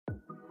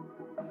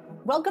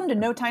Welcome to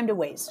No Time to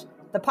Waste,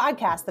 the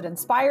podcast that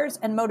inspires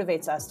and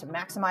motivates us to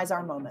maximize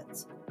our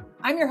moments.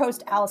 I'm your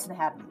host, Allison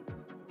Haddon.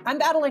 I'm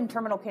battling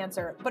terminal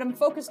cancer, but I'm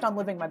focused on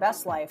living my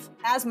best life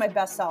as my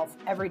best self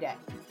every day.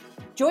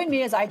 Join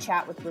me as I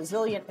chat with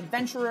resilient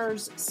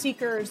adventurers,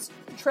 seekers,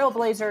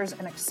 trailblazers,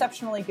 and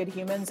exceptionally good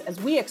humans as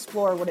we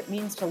explore what it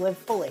means to live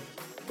fully,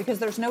 because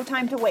there's no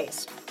time to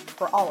waste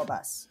for all of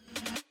us.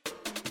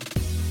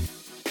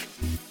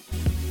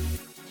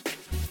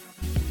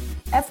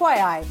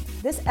 FYI,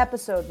 this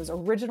episode was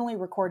originally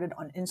recorded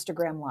on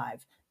Instagram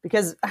Live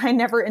because I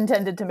never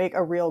intended to make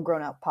a real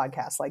grown-up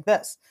podcast like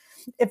this.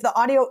 If the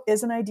audio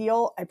isn't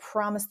ideal, I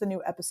promise the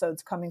new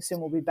episodes coming soon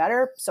will be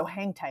better, so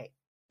hang tight.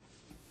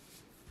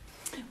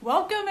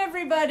 Welcome,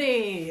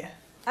 everybody!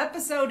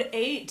 Episode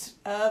 8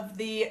 of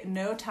the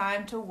No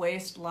Time to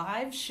Waste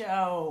live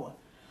show.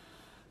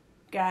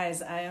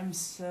 Guys, I am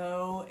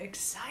so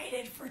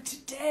excited for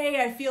today.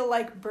 I feel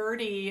like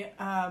Birdie,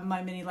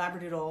 my mini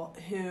Labradoodle,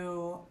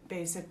 who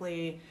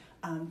basically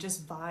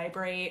just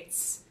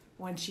vibrates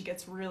when she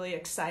gets really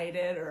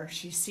excited or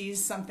she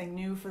sees something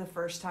new for the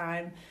first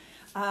time.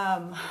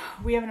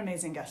 We have an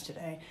amazing guest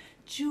today.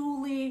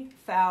 Julie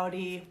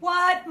Foudy.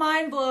 What?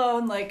 Mind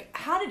blown. Like,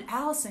 how did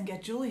Allison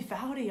get Julie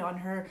Foudy on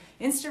her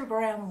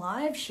Instagram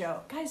live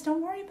show? Guys,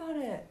 don't worry about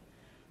it.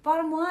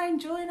 Bottom line,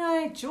 Julie and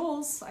I,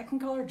 Jules, I can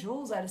call her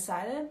Jules, I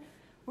decided,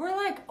 we're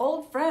like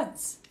old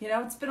friends. You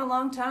know, it's been a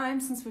long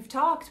time since we've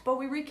talked, but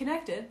we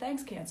reconnected,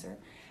 thanks cancer.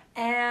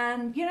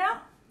 And, you know,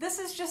 this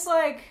is just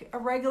like a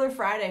regular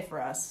Friday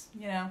for us.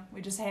 You know,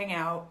 we just hang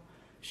out,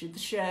 shoot the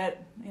shit,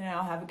 you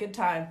know, have a good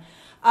time.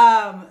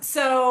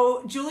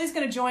 So Julie's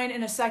going to join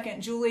in a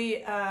second.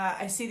 Julie,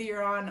 I see that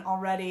you're on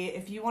already.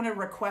 If you want to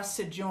request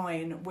to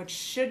join, which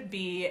should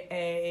be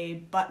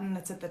a button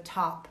that's at the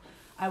top,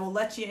 I will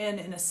let you in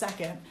a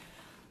second.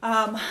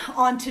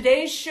 On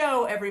today's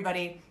show,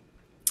 everybody,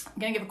 I'm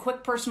going to give a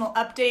quick personal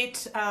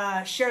update,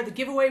 share the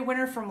giveaway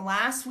winner from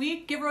last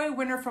week. Giveaway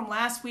winner from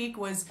last week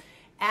was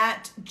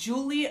at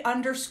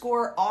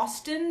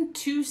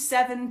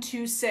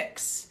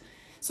Julie_Austin2726.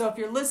 So if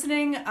you're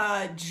listening,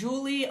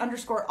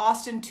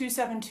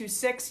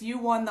 Julie_Austin2726, you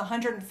won the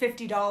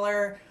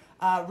 $150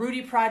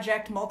 Rudy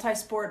Project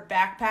multi-sport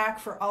backpack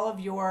for all of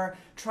your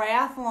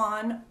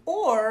triathlon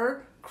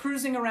or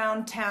cruising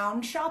around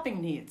town shopping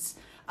needs.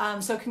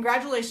 So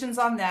congratulations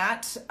on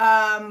that.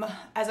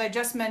 As I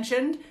just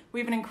mentioned, we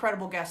have an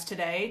incredible guest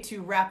today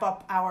to wrap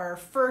up our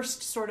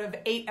first sort of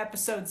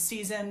 8-episode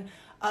season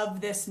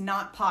of this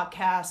not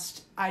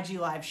podcast IG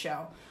live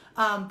show.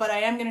 But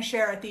I am going to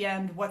share at the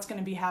end what's going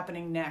to be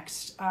happening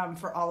next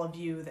for all of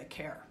you that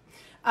care.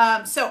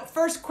 So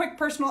first, quick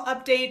personal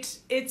update.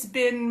 It's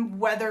been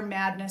weather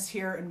madness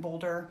here in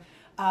Boulder.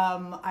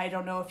 I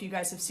don't know if you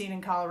guys have seen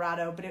in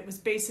Colorado, but it was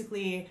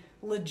basically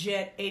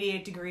legit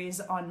 88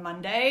 degrees on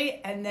Monday.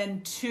 And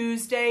then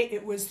Tuesday,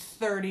 it was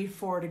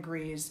 34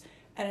 degrees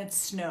and it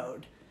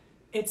snowed.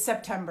 It's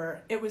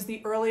September. It was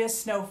the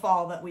earliest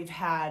snowfall that we've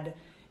had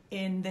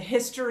in the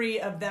history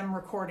of them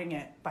recording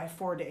it by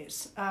 4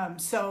 days.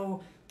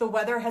 So the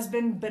weather has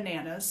been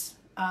bananas.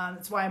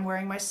 That's why I'm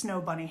wearing my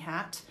snow bunny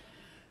hat.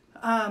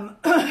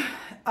 Other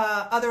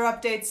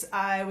updates,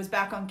 I was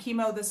back on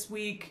chemo this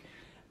week.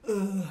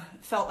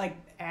 Felt like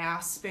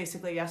ass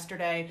basically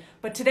yesterday,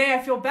 but today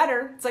I feel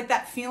better. It's like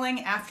that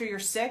feeling after you're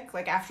sick,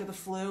 like after the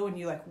flu, and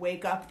you like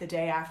wake up the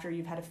day after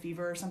you've had a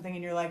fever or something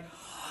and you're like,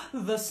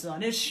 the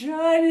sun is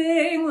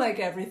shining, like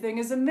everything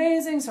is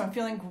amazing. So I'm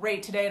feeling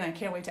great today and I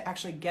can't wait to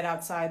actually get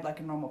outside like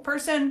a normal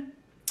person.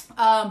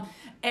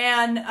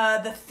 And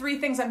the 3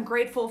 things I'm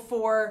grateful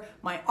for: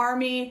 my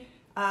Army.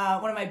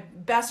 One of my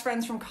best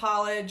friends from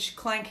college,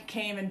 Clank,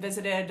 came and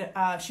visited.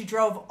 She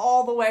drove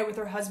all the way with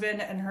her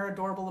husband and her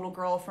adorable little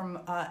girl from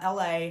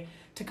LA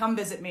to come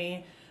visit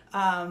me.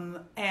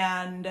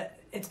 And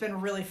it's been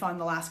really fun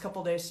the last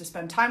couple days to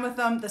spend time with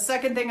them. The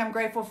second thing I'm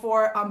grateful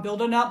for, I'm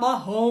building up my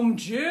home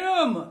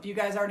gym. You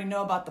guys already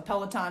know about the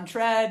Peloton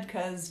tread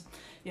because,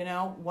 you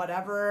know,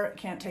 whatever,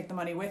 can't take the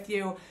money with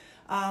you.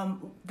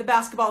 The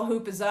basketball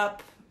hoop is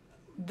up.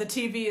 The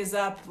TV is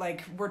up,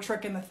 like we're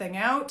tricking the thing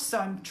out. So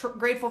I'm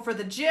grateful for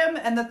the gym.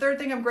 And the third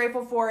thing I'm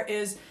grateful for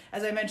is,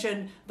 as I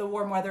mentioned, the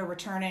warm weather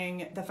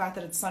returning, the fact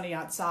that it's sunny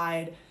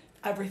outside,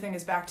 everything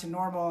is back to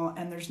normal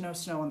and there's no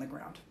snow on the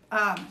ground.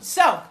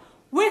 So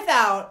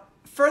without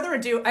further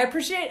ado, I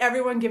appreciate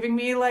everyone giving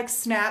me like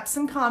snaps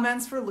and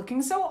comments for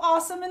looking so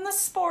awesome in the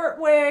sport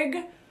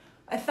wig.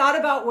 I thought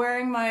about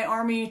wearing my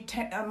army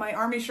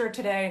shirt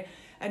today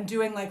and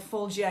doing like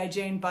full G.I.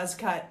 Jane buzz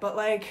cut, but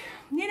like,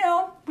 you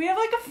know, we have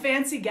like a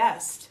fancy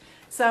guest.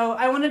 So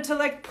I wanted to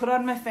like put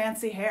on my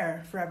fancy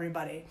hair for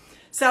everybody.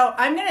 So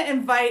I'm gonna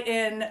invite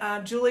in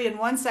Julie in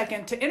 1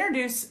 second to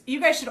introduce,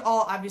 you guys should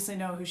all obviously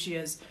know who she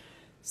is.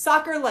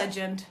 Soccer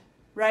legend,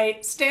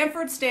 right?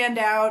 Stanford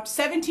standout,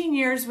 17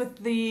 years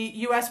with the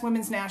U.S.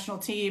 women's national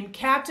team,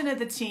 captain of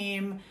the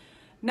team,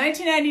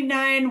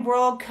 1999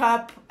 World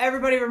Cup,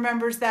 everybody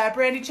remembers that.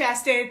 Brandi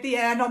Chastain at the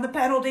end on the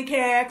penalty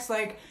kicks,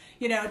 like,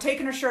 you know,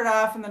 taking her shirt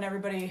off, and then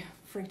everybody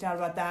freaked out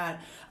about that.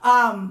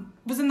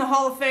 Was in the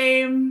Hall of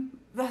Fame,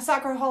 the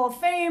Soccer Hall of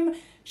Fame.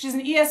 She's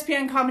an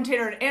ESPN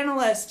commentator and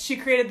analyst. She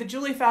created the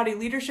Julie Foudy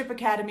Leadership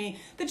Academy,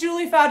 the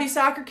Julie Foudy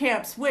Soccer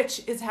Camps,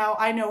 which is how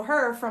I know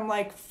her from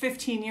like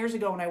 15 years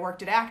ago when I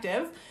worked at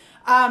Active.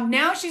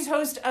 Now she's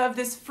host of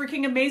this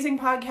freaking amazing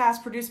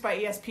podcast produced by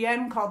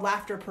ESPN called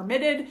Laughter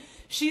Permitted.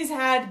 She's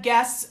had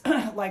guests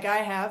like I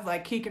have,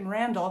 like Keegan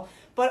Randall,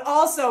 but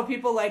also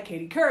people like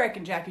Katie Couric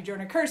and Jackie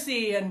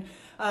Joyner-Kersee and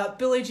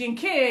Billie Jean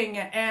King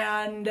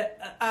and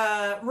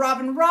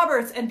Robin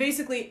Roberts, and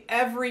basically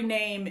every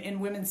name in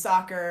women's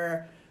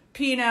soccer,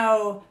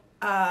 Pino,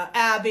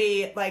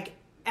 Abby, like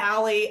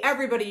Allie,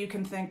 everybody you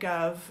can think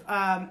of.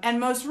 And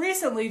most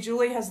recently,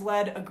 Julie has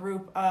led a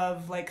group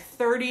of like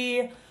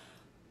 30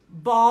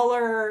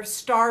 baller,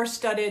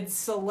 star-studded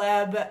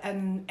celeb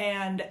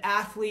and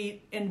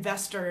athlete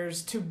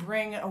investors to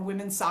bring a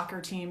women's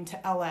soccer team to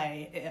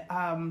LA.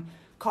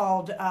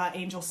 Called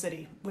Angel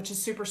City, which is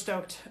super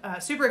stoked,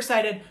 super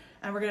excited,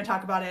 and we're going to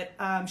talk about it.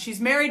 She's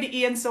married to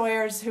Ian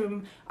Sawyers,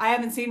 whom I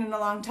haven't seen in a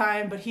long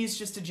time, but he's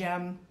just a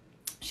gem.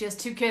 She has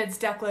 2 kids,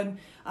 Declan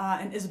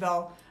and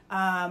Isabel.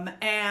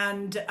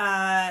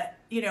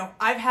 You know,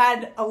 I've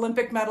had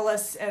Olympic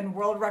medalists and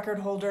world record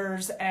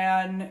holders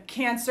and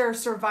cancer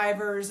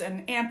survivors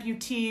and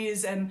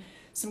amputees and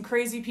some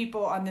crazy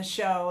people on this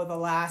show the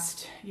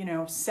last,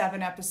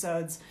 7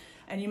 episodes.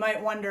 And you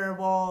might wonder,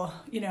 well,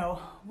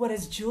 what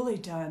has Julie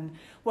done?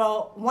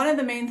 Well, one of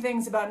the main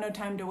things about No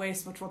Time to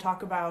Waste, which we'll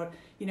talk about,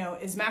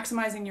 is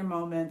maximizing your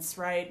moments,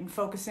 right? And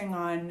focusing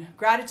on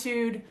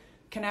gratitude,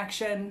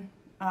 connection,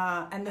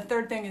 and the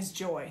third thing is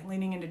joy,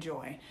 leaning into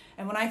joy.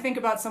 And when I think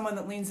about someone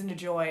that leans into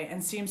joy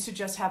and seems to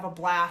just have a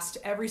blast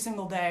every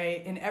single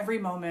day, in every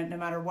moment, no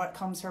matter what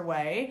comes her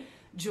way,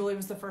 Julie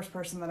was the first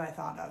person that I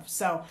thought of.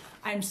 So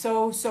I'm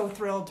so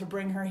thrilled to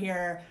bring her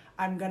here.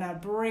 I'm going to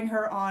bring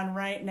her on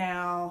right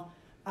now.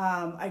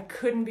 I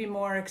couldn't be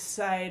more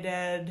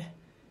excited.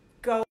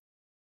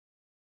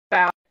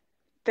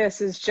 This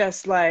is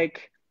just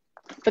like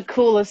the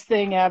coolest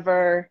thing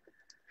ever.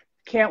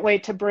 Can't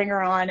wait to bring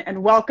her on,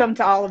 and welcome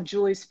to all of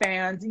Julie's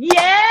fans.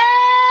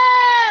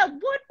 Yeah!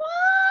 What?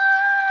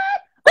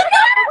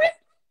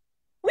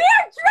 We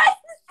are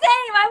dressed the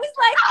same. I was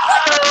like,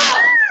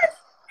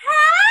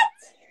 hat?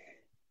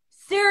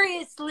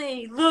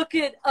 Seriously, look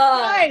at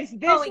us. Guys,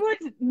 this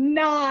was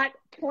not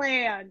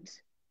planned.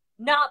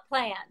 Not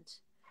planned.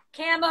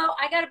 Camo,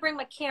 I got to bring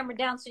my camera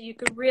down so you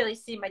can really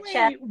see my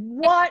chest. Wait,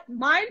 what?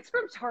 Mine's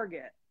from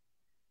Target.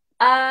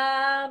 Mine,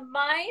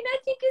 I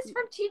think, is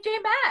from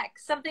TJ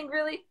Maxx. Something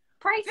really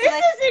pricey.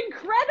 This is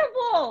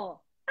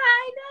incredible.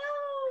 I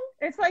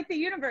know. It's like the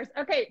universe.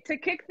 Okay, to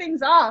kick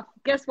things off,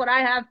 guess what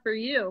I have for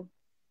you?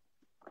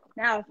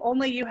 Now, if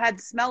only you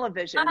had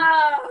smell-o-vision.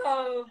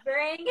 Oh,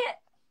 bring it.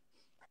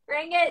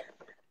 Bring it.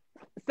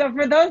 So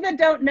for those that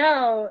don't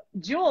know,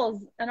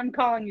 Jules, and I'm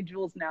calling you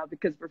Jules now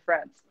because we're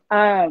friends,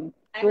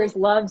 Jules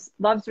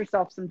loves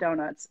herself some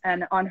donuts.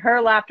 And on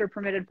her Laughter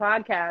Permitted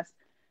podcast,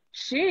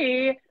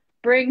 she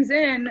brings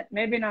in,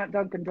 maybe not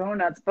Dunkin'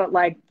 Donuts, but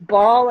like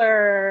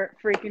baller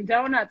freaking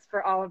donuts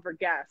for all of her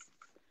guests.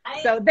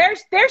 So there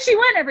she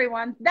went,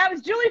 everyone. That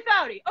was Julie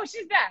Foudy. Oh,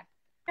 she's back.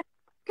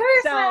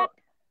 So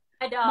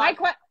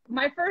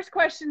my first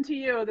question to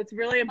you that's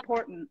really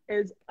important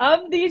is,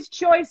 of these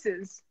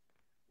choices,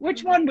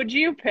 which one would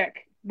you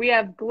pick? We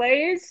have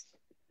glazed,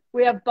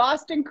 we have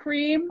Boston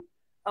cream,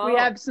 we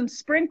have some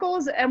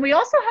sprinkles, and we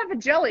also have a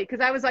jelly,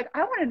 because I was like, I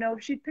want to know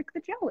if she'd pick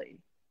the jelly.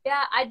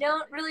 Yeah, I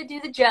don't really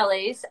do the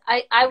jellies.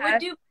 I would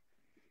do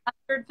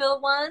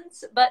mustard-filled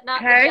ones, but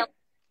not the jelly.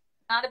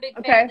 Not a big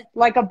fan. Okay,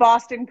 like a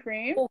Boston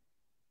cream?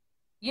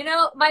 You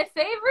know, my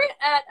favorite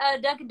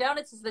at Dunkin'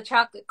 Donuts is the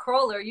chocolate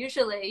cruller.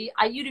 Usually,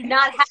 you do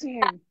not have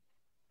that.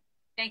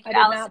 Thank you,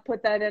 I did not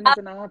put that in as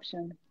an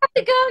option. Have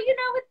to go,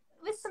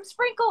 with some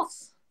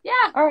sprinkles.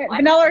 Yeah. All right,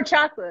 vanilla or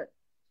chocolate?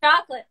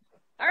 Chocolate.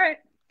 All right.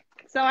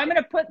 So I'm going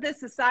to put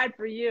this aside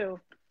for you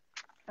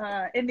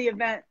in the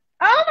event.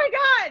 Oh, my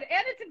God.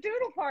 And it's a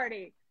doodle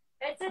party.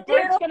 It's a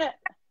doodle.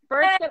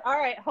 All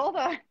right, hold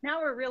on.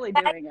 Now we're really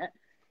doing it.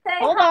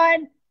 Hold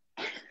on.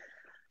 Can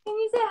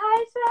you say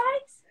hi,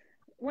 Swags?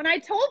 When I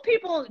told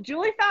people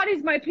Julie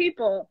Foudy's my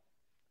people,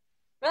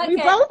 okay. We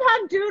both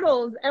have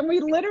doodles, and we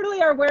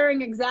literally are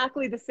wearing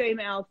exactly the same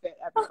outfit.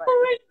 Everybody.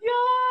 Oh, my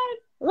God.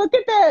 Look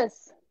at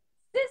this.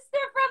 Sister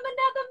from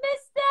another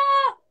mister.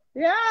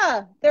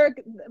 Yeah,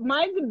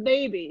 mine's a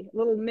baby,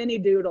 little mini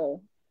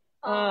doodle.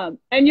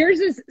 And yours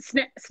is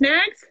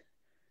Snags?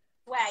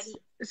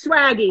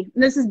 Swaggy.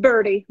 And this is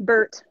Bert. Hi,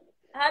 Bert.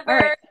 All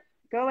right,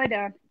 go lie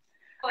down.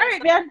 All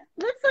right, man.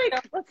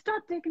 Let's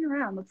stop digging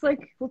around.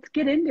 Let's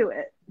get into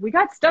it. We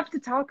got stuff to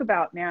talk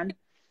about, man.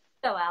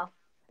 So well.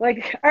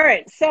 All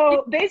right.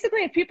 So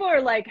basically, if people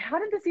are like, how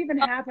did this even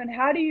happen?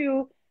 How do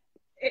you?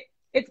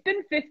 It's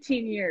been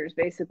 15 years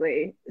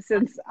basically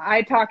since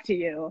I talked to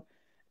you.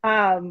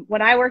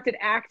 When I worked at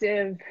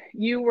Active,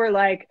 you were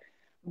like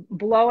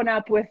blowing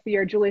up with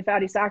your Julie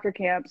Foudy soccer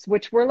camps,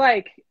 which were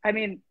like, I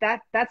mean,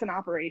 that's an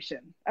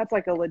operation. That's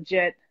like a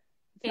legit.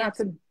 It's not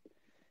some.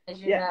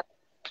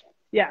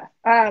 Yeah.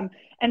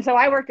 And so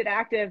I worked at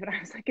Active and I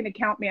was like an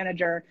account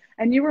manager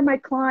and you were my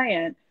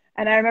client.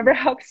 And I remember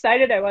how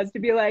excited I was to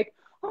be like,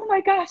 oh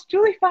my gosh,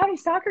 Julie Fani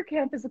Soccer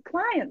Camp is a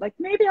client. Like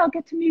maybe I'll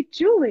get to meet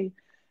Julie.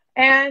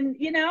 And,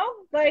 you know,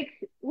 like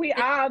we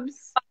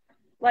obs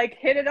like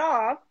hit it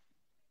off.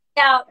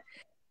 Now,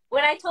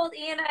 when I told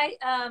Ian I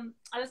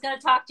was going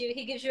to talk to you,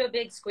 he gives you a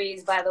big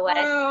squeeze, by the way.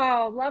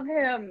 Oh, love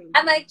him.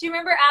 I'm like, do you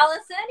remember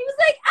Allison? He was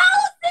like,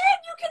 Allison,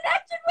 you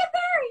connected with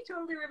her. He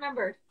totally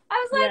remembered.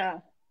 I was like, yeah.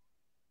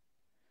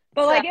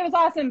 But like it was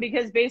awesome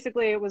because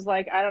basically it was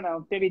like, I don't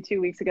know, maybe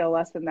 2 weeks ago,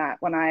 less than that,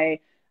 when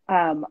I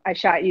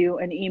shot you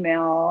an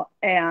email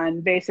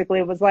and basically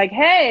it was like,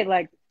 hey,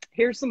 like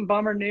here's some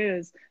bummer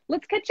news.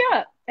 Let's catch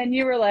up. And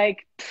you were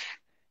like,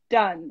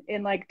 done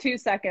in like 2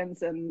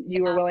 seconds, and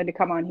you were willing to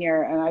come on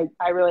here, and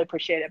I really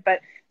appreciate it. But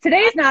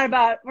today's not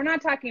about, we're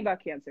not talking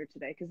about cancer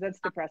today because that's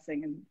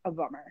depressing and a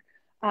bummer.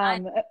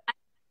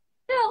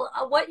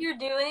 Still, what you're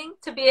doing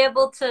to be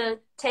able to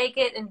take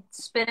it and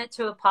spin it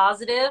to a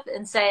positive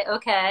and say,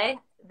 okay,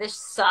 this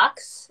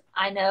sucks.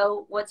 I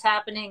know what's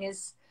happening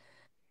is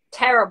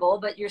terrible,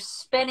 but you're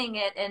spinning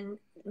it and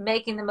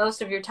making the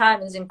most of your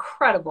time is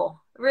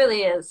incredible. It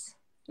really is.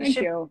 Thank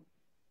you.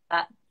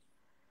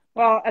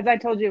 Well, as I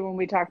told you when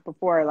we talked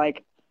before,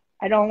 like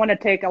I don't want to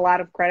take a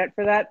lot of credit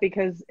for that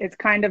because it's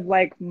kind of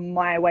like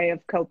my way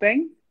of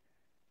coping.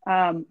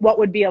 What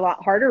would be a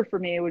lot harder for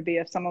me would be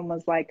if someone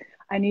was like,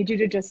 I need you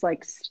to just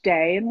like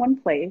stay in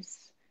one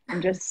place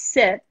and just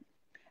sit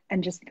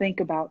and just think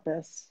about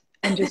this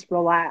and just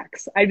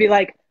relax. I'd be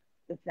like,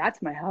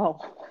 that's my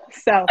hell.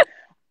 So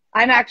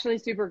I'm actually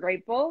super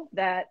grateful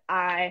that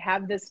I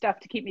have this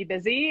stuff to keep me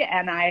busy,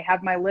 and I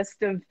have my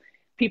list of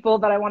people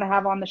that I want to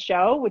have on the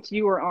show, which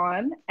you were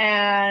on.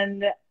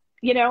 And,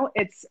 you know,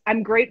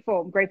 I'm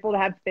grateful to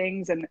have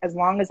things. And as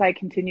long as I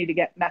continue to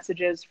get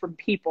messages from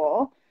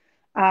people,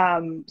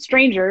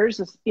 strangers,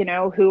 you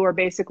know, who are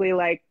basically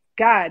like,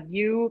 God,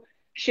 you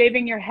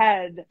shaving your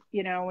head,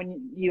 you know,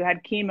 when you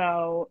had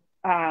chemo,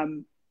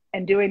 and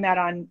doing that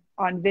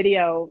on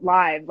video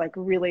live, like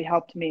really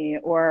helped me,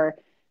 or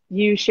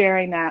you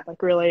sharing that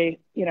like really,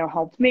 you know,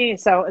 helped me.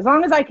 So as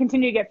long as I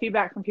continue to get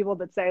feedback from people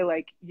that say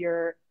like,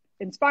 you're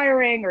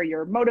inspiring or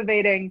you're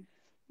motivating,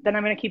 then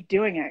I'm going to keep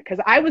doing it. Cause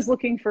I was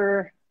looking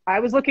for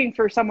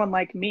someone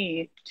like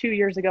me 2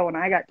 years ago when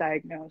I got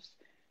diagnosed,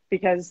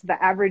 because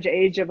the average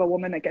age of a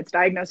woman that gets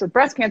diagnosed with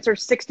breast cancer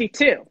is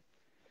 62,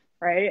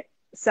 right?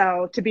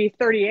 So to be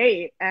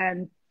 38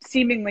 and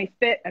seemingly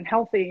fit and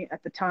healthy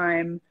at the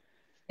time,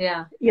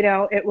 yeah, you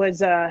know, it was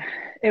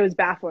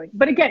baffling.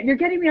 But again, you're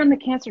getting me on the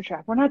cancer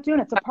track. We're not doing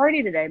it. It's a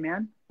party today,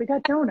 man. We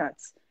got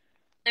donuts.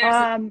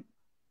 There.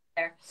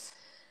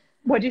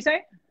 What'd you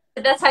say?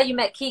 That's how you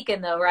met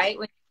Keegan, though, right?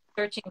 When you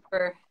were searching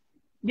for.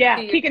 Yeah,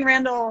 Keegan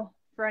Randall,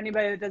 for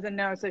anybody that doesn't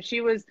know. So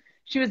she was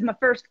my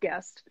first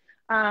guest.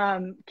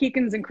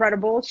 Keegan's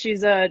incredible.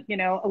 She's a, you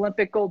know,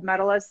 Olympic gold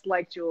medalist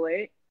like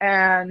Julie.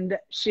 And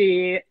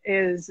she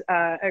is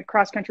a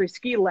cross-country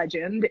ski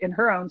legend in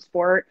her own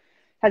sport,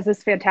 has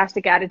this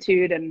fantastic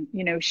attitude. And,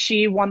 you know,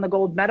 she won the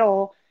gold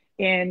medal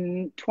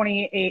in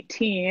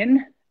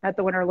 2018 at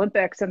the Winter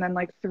Olympics. And then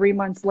like 3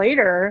 months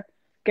later,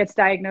 gets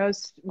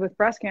diagnosed with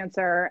breast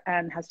cancer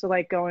and has to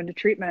like go into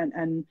treatment.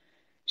 And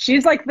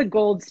she's like the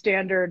gold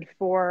standard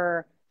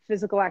for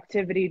physical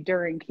activity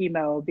during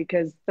chemo,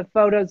 because the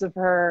photos of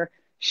her,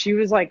 she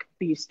was like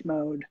beast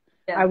mode.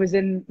 Yeah. I was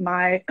in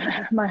my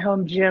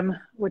home gym,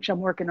 which I'm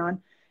working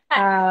on.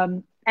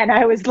 And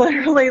I was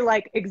literally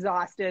like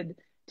exhausted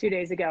 2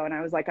 days ago. And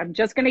I was like, I'm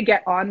just going to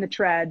get on the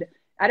tread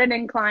at an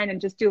incline and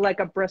just do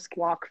like a brisk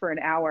walk for an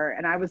hour.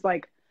 And I was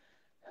like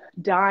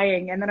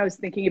dying. And then I was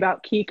thinking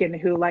about Keegan,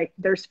 who like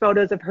there's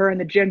photos of her in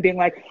the gym being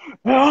like,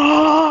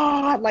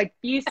 ah, like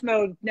beast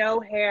mode,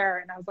 no hair.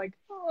 And I was like,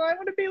 oh, I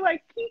want to be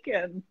like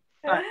Keegan.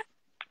 But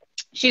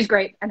she's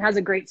great and has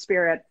a great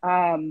spirit,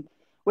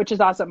 which is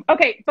awesome.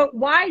 Okay, but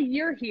why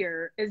you're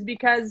here is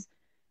because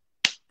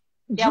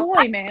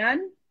joy,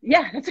 man.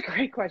 Yeah, that's a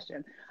great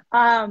question.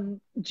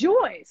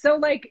 Joy. So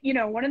like, you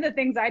know, one of the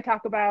things I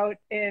talk about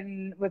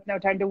with No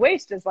Time to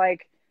Waste is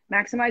like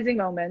maximizing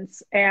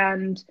moments.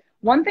 And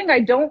one thing I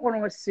don't want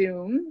to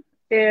assume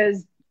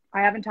is,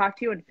 I haven't talked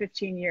to you in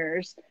 15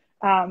 years.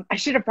 I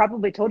should have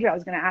probably told you I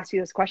was going to ask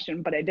you this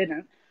question, but I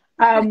didn't.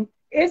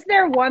 Is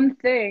there one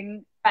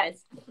thing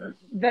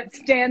that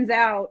stands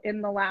out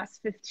in the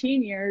last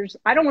 15 years?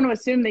 I don't want to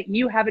assume that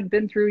you haven't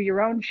been through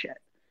your own shit,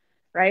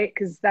 right?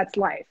 Because that's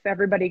life.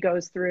 Everybody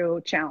goes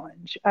through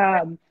challenge.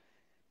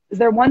 Is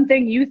there one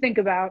thing you think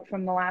about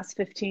from the last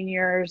 15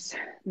 years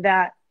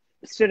that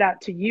stood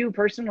out to you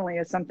personally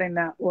as something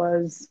that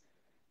was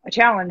a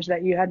challenge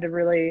that you had to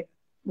really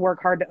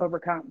work hard to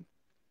overcome?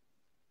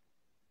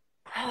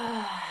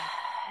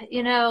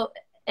 You know,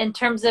 in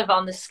terms of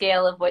on the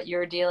scale of what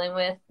you're dealing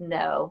with,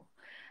 no.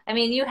 I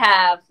mean, you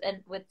have,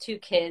 and with 2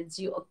 kids,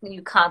 you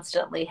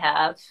constantly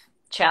have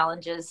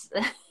challenges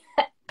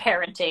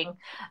parenting.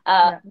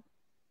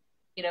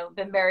 You know,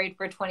 been married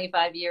for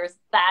 25 years.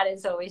 That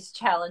is always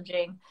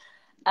challenging.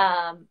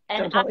 And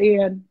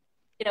Ian.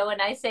 You know,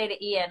 when I say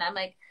to Ian, I'm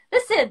like,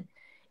 listen,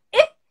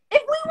 if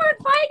we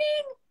weren't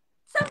fighting,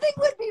 something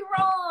would be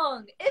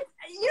wrong. If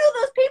you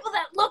know those people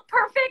that look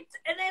perfect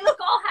and they look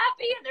all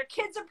happy and their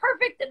kids are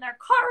perfect and their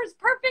car is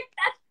perfect,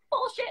 that's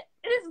bullshit.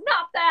 It is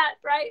not that,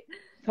 right?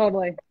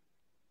 Totally.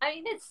 I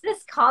mean, it's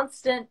this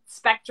constant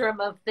spectrum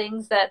of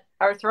things that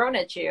are thrown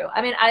at you.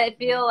 I mean, I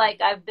feel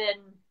like I've been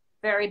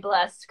very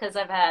blessed because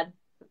I've had,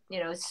 you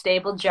know, a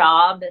stable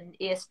job, and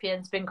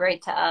ESPN's been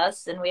great to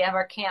us, and we have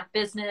our camp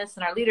business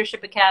and our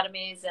leadership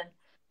academies and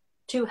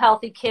 2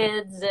 healthy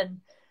kids,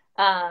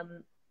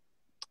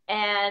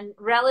 and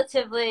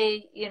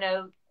relatively, you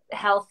know,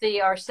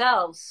 healthy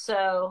ourselves.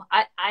 So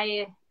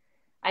I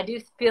do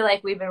feel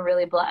like we've been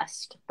really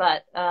blessed,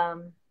 but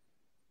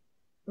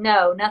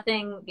no,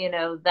 nothing, you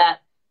know,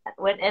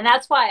 and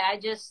that's why I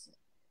just,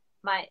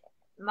 my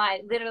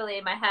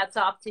literally my hat's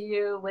off to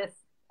you with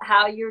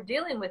how you're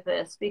dealing with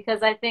this,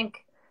 because I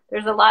think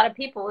there's a lot of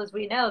people, as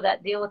we know,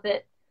 that deal with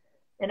it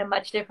in a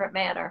much different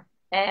manner,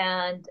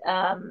 and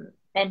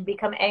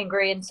become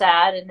angry and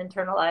sad and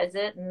internalize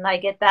it. And I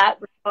get that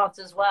response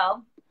as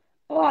well.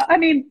 Well, I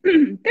mean,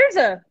 there's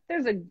a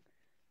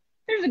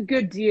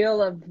good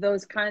deal of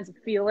those kinds of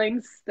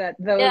feelings that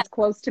those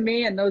close to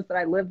me and those that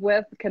I live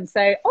with can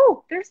say,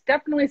 oh, there's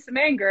definitely some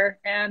anger,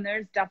 and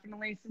there's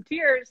definitely some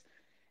tears,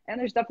 and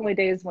there's definitely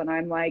days when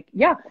I'm like,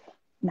 yeah,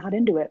 not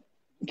into it.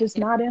 Just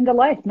not into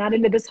life, not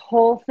into this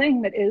whole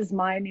thing that is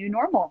my new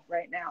normal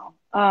right now.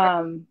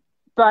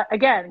 But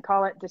again,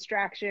 call it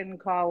distraction,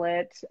 call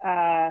it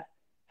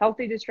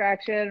healthy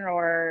distraction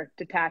or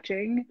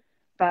detaching,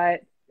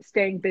 but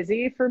staying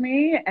busy for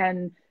me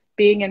and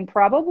being in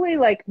probably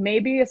like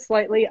maybe a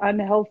slightly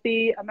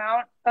unhealthy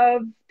amount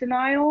of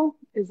denial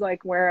is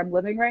like where I'm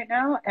living right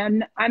now.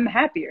 And I'm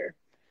happier,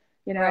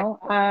 you know?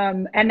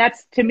 Right. And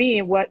that's to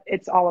me what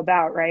it's all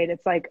about, right?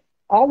 It's like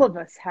all of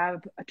us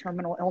have a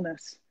terminal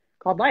illness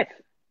called life,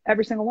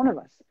 every single one of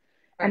us.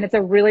 Right. And it's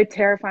a really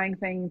terrifying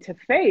thing to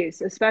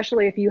face,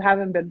 especially if you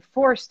haven't been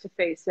forced to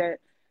face it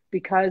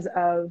because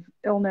of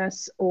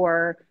illness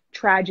or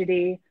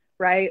tragedy,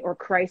 right? Or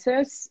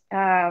crisis.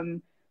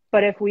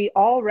 But if we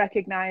all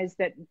recognize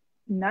that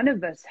none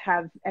of us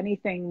have any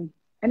time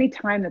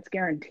that's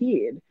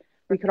guaranteed,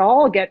 we could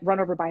all get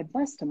run over by a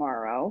bus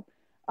tomorrow.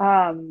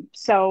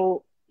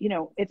 So, you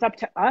know, it's up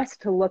to us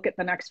to look at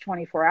the next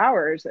 24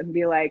 hours and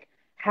be like,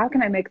 how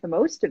can I make the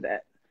most of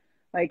it?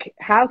 Like,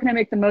 how can I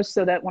make the most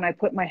so that when I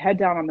put my head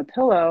down on the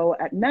pillow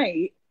at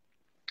night,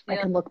 I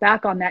can look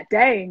back on that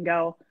day and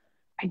go,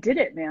 I did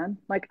it, man.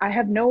 Like, I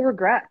have no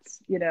regrets.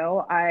 You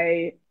know,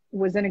 I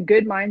was in a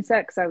good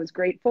mindset because I was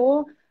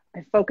grateful.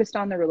 I focused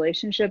on the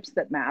relationships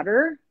that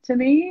matter to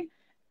me,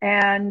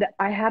 and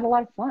I had a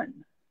lot of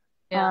fun.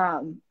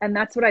 Yeah. And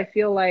that's what I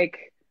feel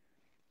like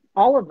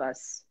all of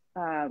us,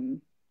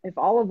 if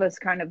all of us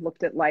kind of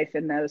looked at life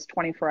in those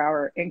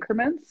 24-hour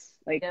increments,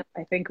 like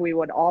I think we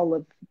would all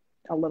live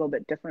a little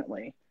bit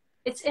differently.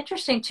 It's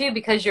interesting too,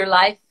 because your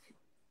life,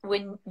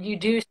 when you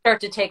do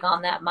start to take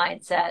on that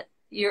mindset,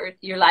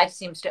 your life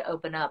seems to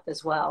open up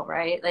as well,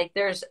 right? Like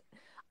there's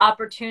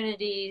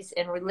opportunities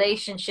and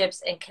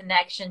relationships and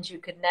connections you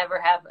could never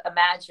have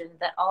imagined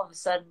that all of a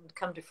sudden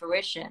come to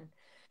fruition,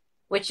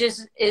 which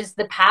is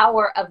the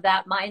power of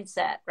that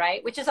mindset,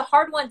 right? Which is a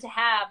hard one to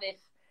have if,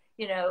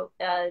 you know,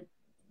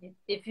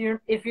 if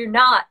you're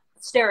not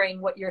staring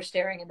what you're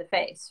staring in the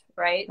face,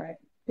 right? Right.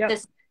 Yeah.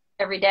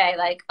 Every day,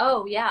 like,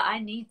 oh yeah, I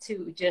need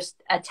to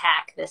just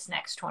attack this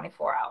next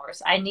 24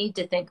 hours. I need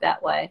to think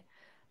that way.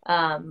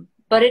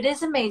 But it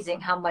is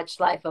amazing how much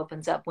life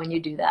opens up when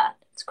you do that.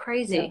 It's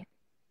crazy.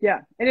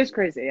 Yeah, it is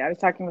crazy. I was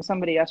talking with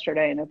somebody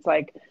yesterday, and it's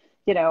like,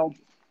 you know,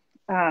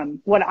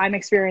 what I'm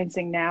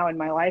experiencing now in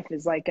my life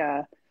is like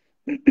an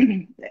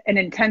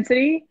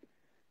intensity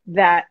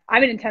that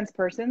I'm an intense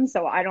person,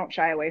 so I don't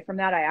shy away from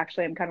that. I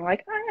actually am kind of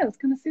like, oh yeah, this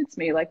kind of suits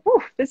me. Like,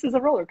 whew, this is a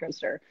roller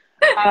coaster.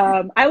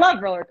 I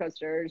love roller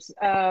coasters.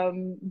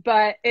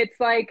 But it's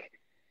like,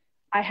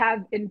 I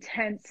have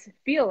intense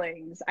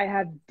feelings. I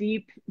have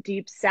deep,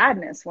 deep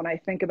sadness when I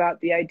think about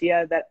the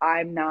idea that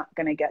I'm not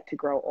going to get to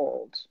grow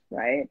old,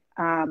 right?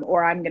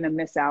 Or I'm going to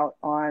miss out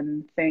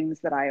on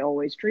things that I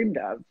always dreamed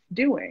of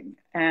doing.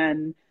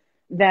 And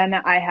then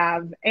I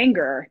have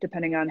anger,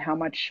 depending on how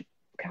much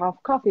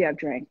coffee I've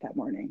drank that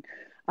morning.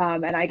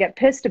 And I get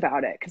pissed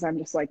about it because I'm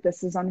just like,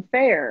 this is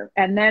unfair.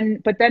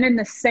 But then in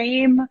the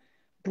same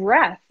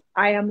breath,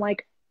 I am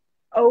like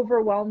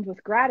overwhelmed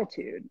with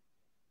gratitude.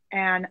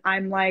 And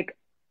I'm like,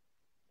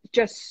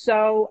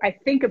 I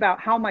think about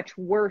how much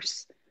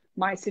worse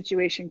my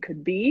situation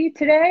could be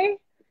today.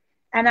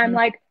 And I'm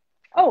like,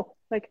 oh,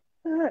 like,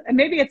 and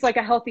maybe it's like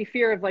a healthy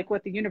fear of like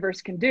what the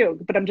universe can do,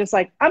 but I'm just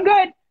like, I'm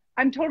good.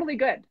 I'm totally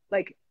good.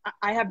 Like,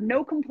 I have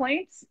no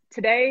complaints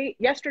today.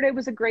 Yesterday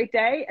was a great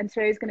day, and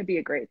today's going to be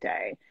a great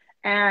day.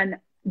 And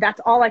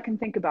that's all I can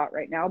think about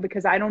right now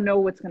because I don't know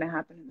what's going to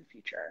happen in the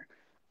future.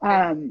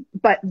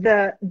 But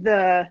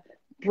the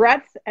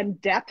breadth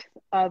and depth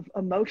of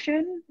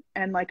emotion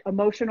and like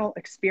emotional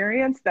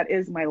experience that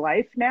is my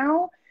life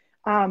now,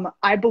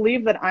 I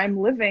believe that I'm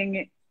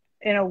living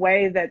in a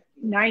way that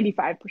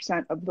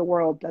 95% of the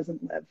world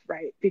doesn't live,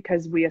 right?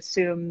 Because we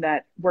assume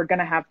that we're going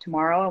to have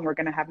tomorrow and we're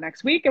going to have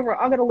next week and we're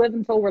all going to live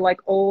until we're like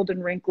old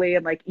and wrinkly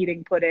and like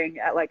eating pudding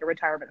at like a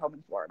retirement home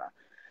in Florida.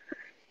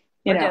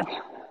 You know?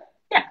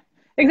 Yeah,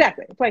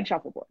 exactly. Playing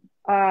shuffleboard.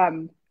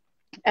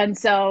 And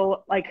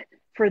so like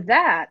for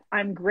that,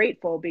 I'm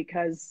grateful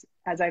because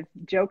as I've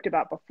joked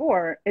about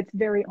before, it's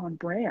very on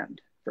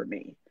brand for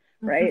me,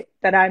 right?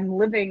 That I'm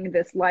living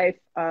this life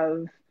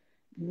of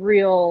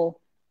real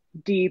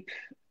deep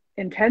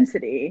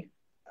intensity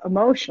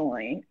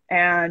emotionally.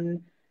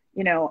 And,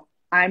 you know,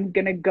 I'm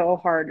going to go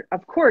hard.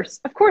 Of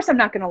course, I'm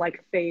not going to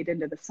like fade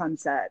into the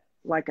sunset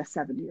like a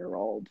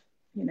 70-year-old,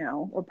 you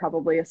know, or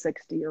probably a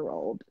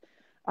 60-year-old.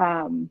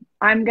 I'm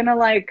going to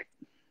like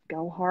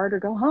go hard or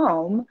go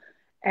home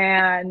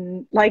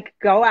and like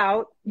go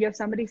out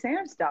Yosemite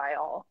Sam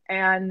style.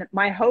 And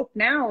my hope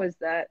now is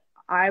that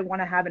I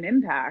want to have an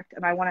impact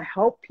and I want to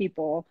help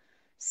people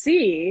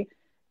see,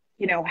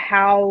 you know,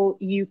 how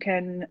you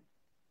can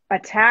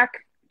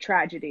attack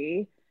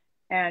tragedy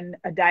and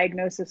a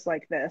diagnosis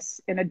like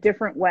this in a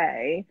different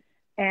way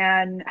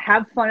and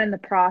have fun in the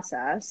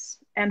process.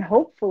 And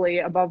hopefully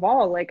above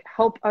all, like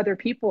help other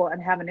people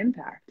and have an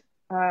impact.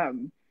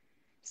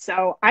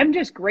 So I'm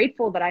just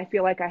grateful that I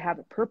feel like I have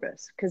a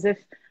purpose, because if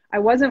I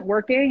wasn't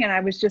working and I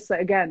was just,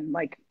 again,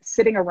 like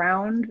sitting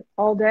around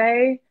all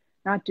day,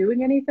 not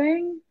doing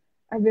anything,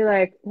 I'd be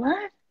like,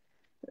 what?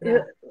 Yeah.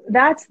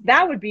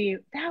 That would be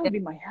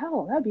my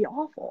hell. That'd be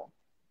awful.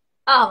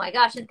 Oh my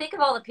gosh. And think of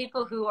all the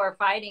people who are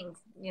fighting,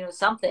 you know,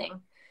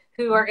 something,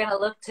 who are going to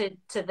look to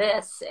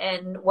this,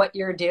 and what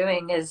you're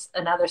doing is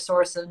another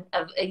source of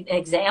an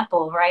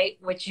example, right?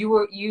 Which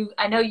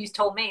I know you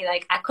told me,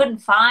 like, I couldn't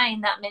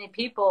find that many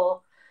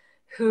people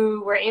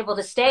who were able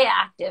to stay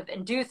active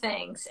and do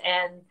things.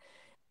 And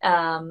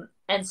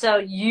so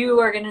you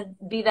are going to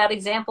be that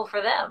example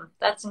for them.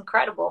 That's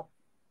incredible.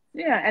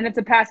 Yeah. And it's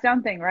a passed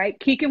down thing, right?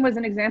 Keegan was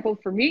an example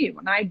for me.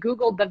 When I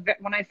Googled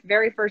when I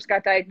very first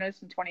got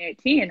diagnosed in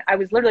 2018, I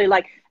was literally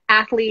like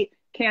athlete,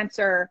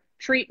 cancer,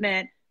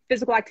 treatment,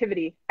 physical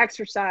activity,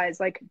 exercise,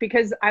 like,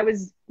 because I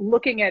was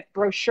looking at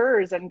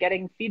brochures and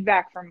getting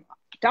feedback from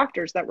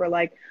doctors that were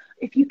like,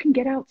 if you can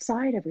get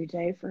outside every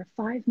day for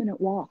a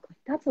 5-minute walk, like,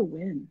 that's a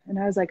win. And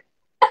I was like,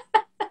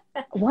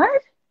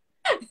 what?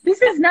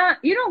 This is not,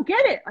 you don't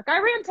get it. Like, I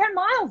ran 10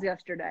 miles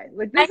yesterday.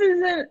 Like, this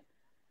isn't.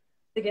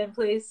 Again,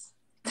 please.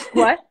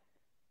 What?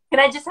 Can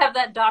I just have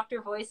that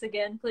doctor voice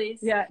again, please?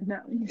 Yeah, no.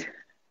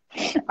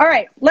 All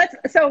right,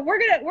 so we're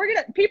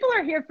gonna, people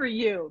are here for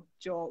you,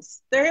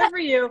 Jules. They're here for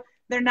you.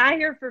 They're not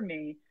here for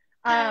me.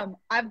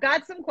 I've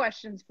got some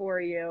questions for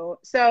you.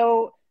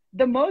 So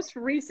the most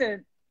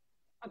recent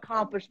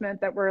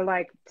accomplishment that we're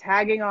like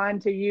tagging on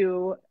to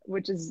you,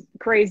 which is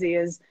crazy,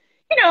 is,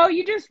 you know,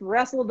 you just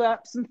wrestled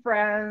up some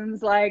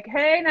friends, like,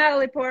 hey,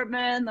 Natalie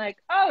Portman, like,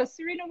 oh,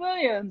 Serena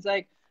Williams,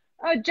 like,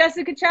 oh,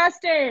 Jessica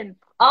Chastain,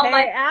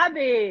 hey,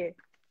 Abby.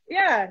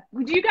 Yeah.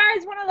 Do you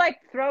guys want to like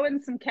throw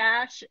in some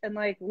cash and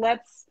like,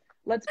 let's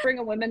bring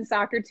a women's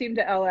soccer team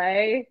to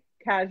LA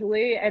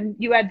casually? And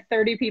you had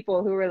 30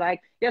 people who were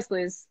like, yes,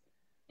 please.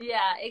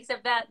 Yeah,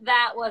 except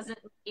that wasn't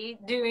me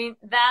doing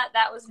that.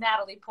 That was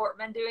Natalie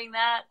Portman doing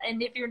that.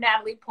 And if you're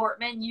Natalie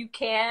Portman, you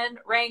can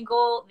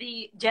wrangle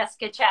the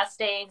Jessica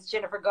Chastains,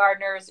 Jennifer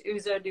Gardners,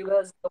 Uzo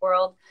Aduba's of the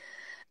world.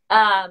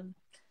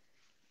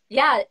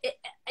 Yeah,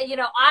 you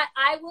know,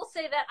 I will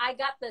say that I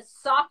got the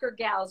soccer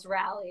gals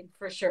rallied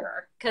for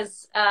sure,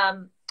 because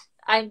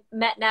I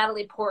met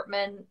Natalie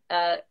Portman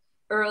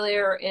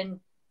earlier in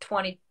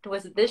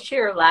was it this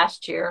year or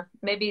last year?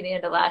 Maybe the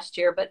end of last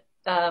year, but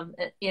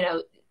you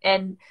know,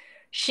 and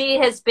she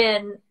has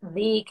been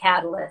the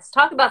catalyst.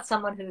 Talk about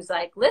someone who's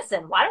like,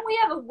 listen, why don't we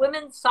have a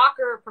women's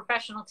soccer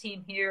professional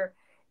team here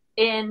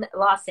in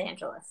Los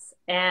Angeles?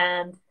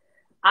 And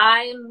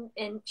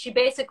she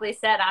basically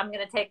said, I'm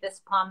going to take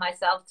this upon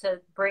myself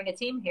to bring a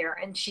team here.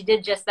 And she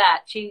did just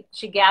that. She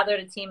gathered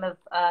a team of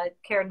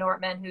Kara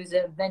Nortman, who's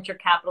a venture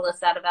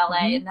capitalist out of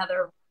LA,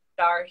 another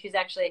star. She's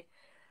actually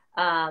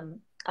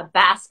a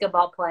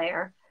basketball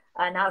player,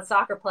 not a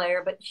soccer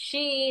player, but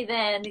she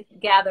then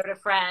gathered a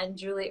friend,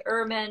 Julie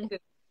Ehrman, who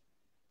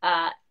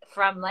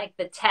from like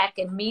the tech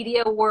and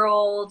media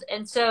world.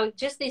 And so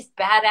just these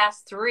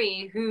badass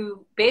three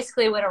who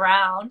basically went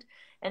around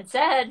and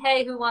said,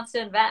 hey, who wants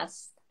to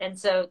invest? And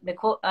so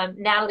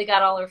Natalie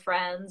got all her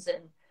friends,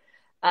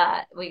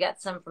 and we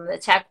got some from the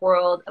tech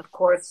world, of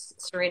course,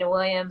 Serena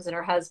Williams and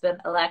her husband,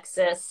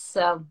 Alexis.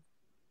 So,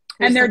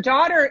 and their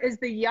daughter is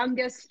the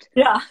youngest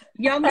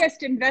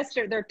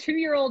investor. Their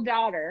 2-year-old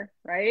daughter,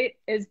 right,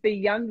 is the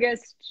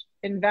youngest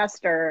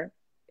investor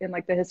in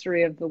like the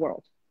history of the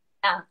world.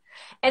 Yeah.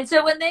 And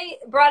so when they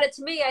brought it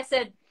to me, I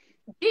said,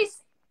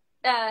 geez,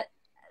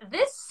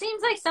 this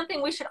seems like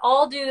something we should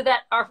all do,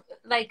 that are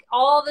like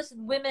all this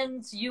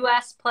women's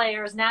U.S.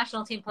 players,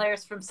 national team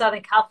players from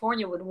Southern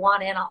California would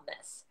want in on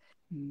this.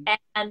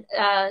 And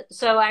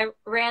so I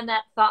ran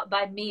that thought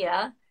by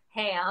Mia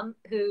Hamm,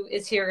 who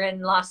is here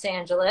in Los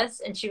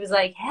Angeles. And she was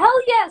like, hell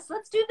yes,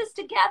 let's do this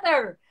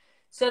together.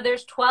 So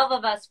there's 12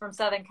 of us from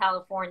Southern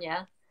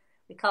California.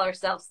 We call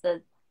ourselves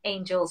the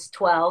Angels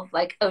 12,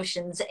 like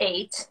Ocean's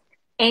 8,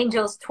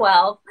 Angels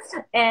 12.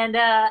 And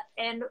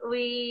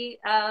we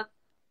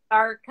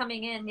are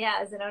coming in,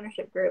 as an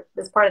ownership group,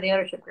 as part of the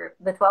ownership group,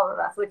 the 12 of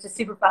us, which is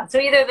super fun. So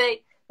either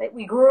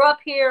we grew up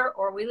here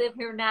or we live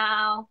here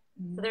now.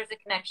 So there's a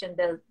connection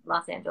to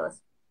Los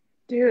Angeles.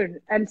 Dude.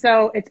 And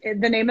so it's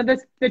the name of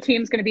the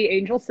team's going to be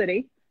Angel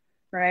City,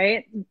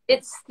 right?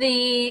 It's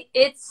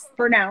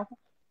for now.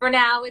 For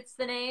now, it's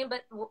the name,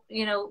 but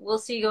we'll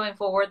see going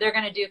forward. They're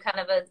going to do kind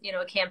of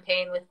a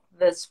campaign with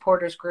the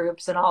supporters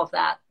groups and all of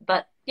that.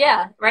 But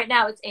yeah, right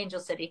now it's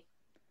Angel City.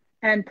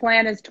 And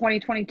plan is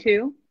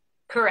 2022.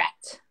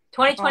 Correct.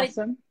 2020.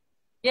 Awesome.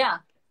 Yeah.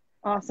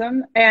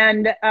 Awesome.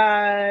 And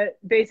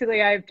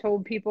basically, I've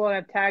told people, and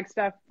I've tagged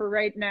stuff for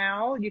right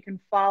now. You can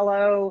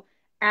follow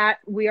at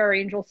We Are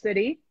Angel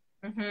City,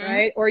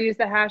 right? Or use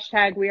the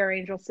hashtag We Are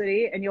Angel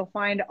City, and you'll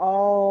find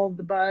all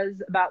the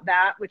buzz about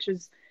that, which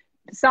is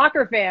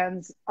soccer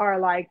fans are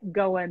like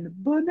going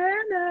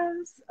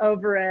bananas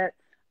over it,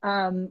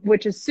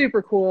 which is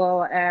super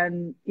cool.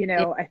 And,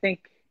 I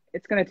think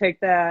it's going to take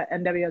the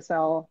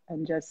NWSL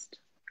and just.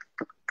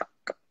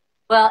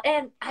 Well,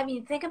 and I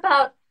mean, think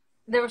about,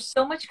 there was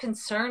so much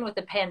concern with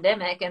the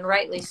pandemic, and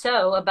rightly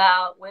so,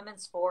 about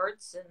women's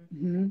sports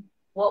and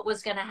what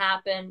was going to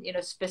happen,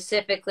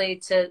 specifically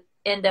to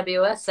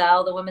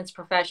NWSL, the Women's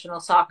Professional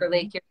Soccer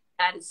League here in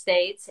the United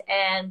States.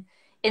 And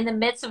in the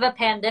midst of a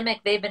pandemic,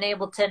 they've been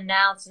able to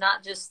announce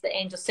not just the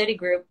Angel City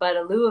group, but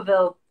a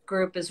Louisville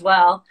group as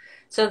well.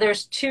 So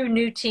there's 2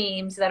 new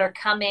teams that are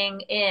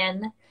coming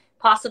in,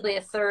 possibly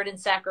a third in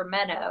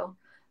Sacramento.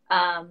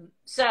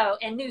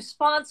 And new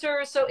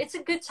sponsors. So it's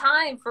a good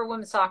time for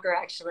women's soccer,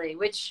 actually,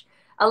 which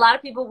a lot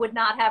of people would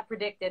not have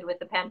predicted with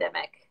the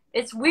pandemic.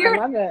 It's weird.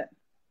 I love it.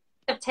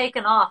 Have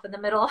taken off in the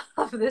middle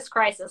of this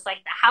crisis,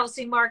 like the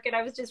housing market.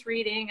 I was just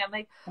reading. I'm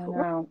like, I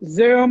know.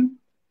 Zoom.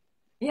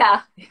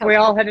 Yeah. We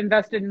all had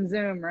invested in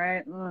Zoom,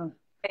 right?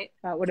 Right.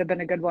 That would have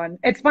been a good one.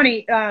 It's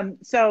funny.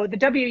 So the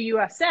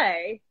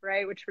WUSA,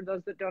 right, which for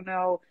those that don't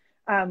know,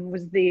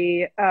 was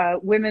the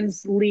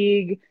women's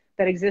league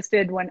that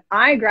existed when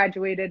I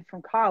graduated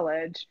from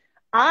college.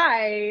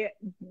 I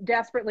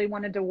desperately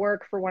wanted to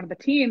work for one of the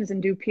teams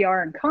and do PR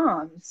and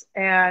comms.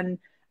 And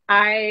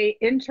I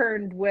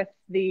interned with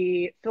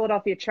the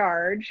Philadelphia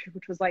Charge,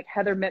 which was like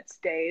Heather Mitts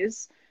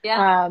days.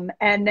 Yeah.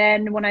 And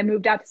then when I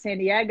moved out to San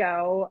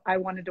Diego, I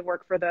wanted to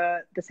work for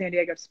the San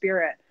Diego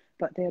Spirit,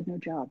 but they had no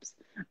jobs.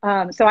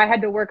 So I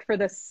had to work for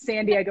the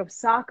San Diego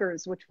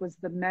Sockers, which was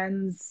the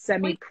men's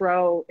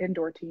semi-pro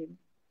indoor team.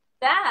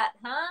 That,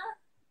 huh?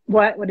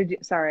 What did you,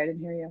 sorry, I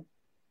didn't hear you.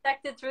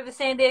 Protected through the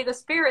San Diego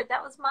Spirit.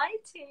 That was my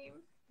team.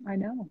 I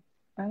know.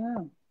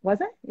 Was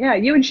it? Yeah,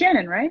 you and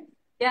Shannon, right?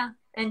 Yeah,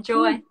 and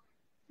Joy.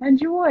 And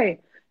Joy.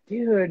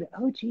 Dude,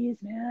 oh geez,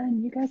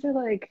 man. You guys are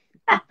like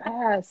the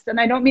best. And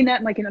I don't mean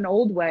that in like in an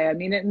old way. I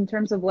mean it in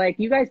terms of like,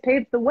 you guys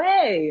paved the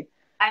way.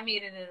 I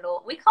mean it in an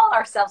old, we call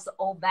ourselves the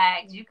old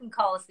bags. You can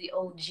call us the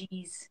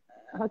OGs.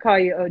 I'll call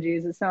you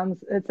OGs. It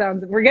sounds,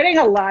 we're getting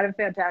a lot of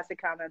fantastic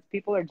comments.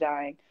 People are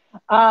dying.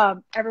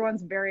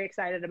 Everyone's very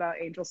excited about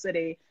Angel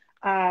City.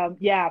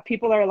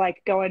 People are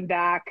like going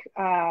back.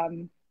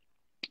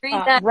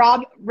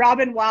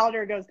 Robin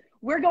Wilder goes,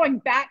 "We're going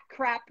back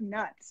crap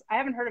nuts." I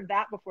haven't heard of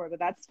that before, but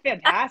that's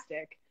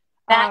fantastic.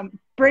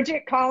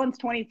 Bridget Collins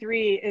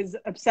 23 is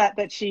upset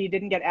that she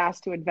didn't get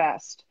asked to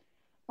invest.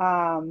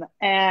 And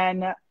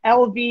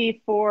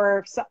LV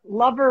for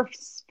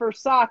lovers for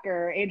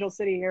soccer, Angel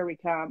City, here we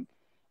come.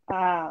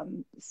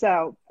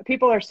 So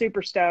people are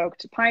super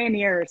stoked.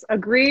 Pioneers.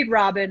 Agreed,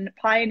 Robin.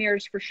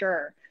 Pioneers for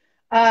sure.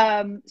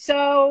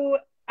 So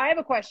I have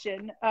a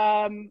question.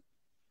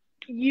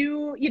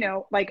 You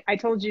know, like I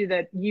told you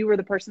that you were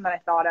the person that I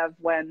thought of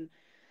when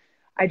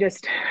I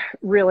just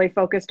really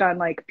focused on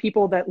like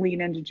people that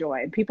lean into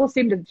joy. And people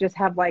seem to just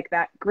have like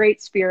that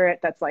great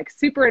spirit that's like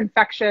super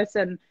infectious.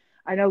 And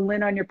I know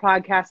Lynn on your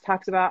podcast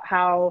talks about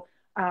how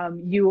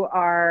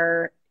your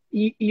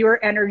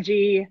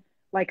energy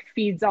like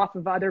feeds off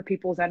of other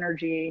people's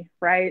energy,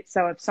 right?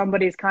 So if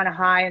somebody's kind of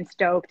high and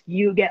stoked,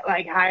 you get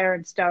like higher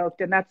and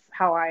stoked. And that's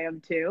how I am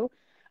too.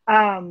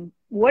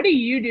 What do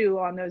you do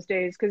on those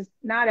days? Because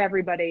not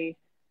everybody,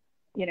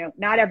 you know,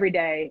 not every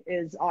day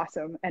is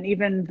awesome. And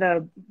even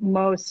the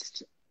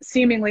most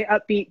seemingly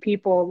upbeat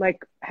people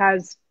like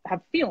have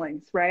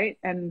feelings, right?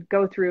 And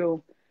go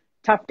through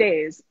tough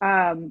days.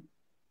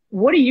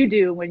 What do you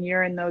do when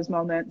you're in those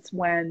moments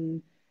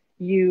when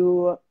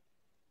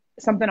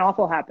something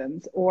awful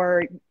happens,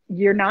 or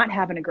you're not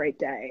having a great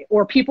day,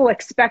 or people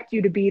expect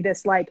you to be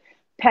this like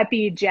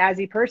peppy,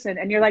 jazzy person,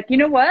 and you're like, you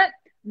know what?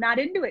 Not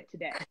into it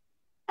today.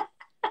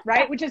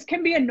 Right? Which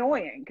can be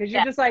annoying because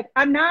you're just like,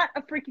 I'm not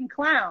a freaking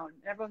clown.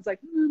 And everyone's like,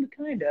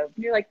 kind of.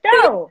 And you're like,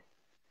 no.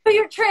 Do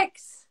your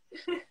tricks.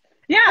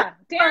 Yeah.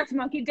 Dance,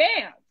 monkey,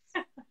 dance.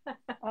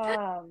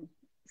 So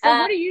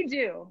what do you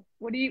do?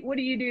 What do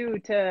you do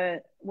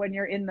to when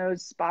you're in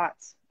those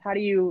spots? How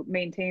do you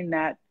maintain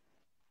that?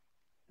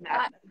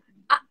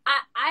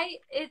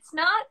 It's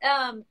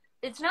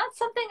not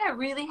something I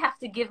really have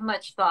to give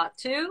much thought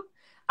to.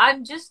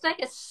 I'm just like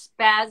a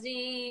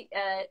spazzy,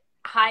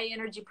 high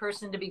energy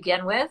person to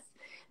begin with.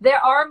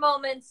 There are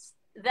moments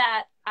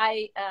that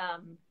I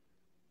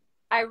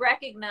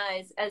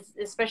recognize,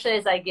 especially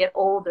as I get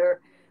older,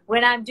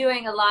 when I'm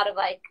doing a lot of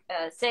like,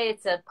 say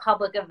it's a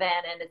public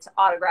event and it's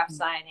autograph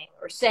signing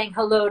or saying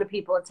hello to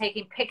people and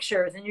taking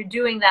pictures, and you're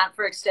doing that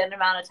for extended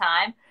amount of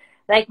time.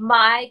 Like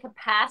my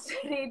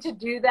capacity to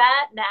do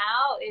that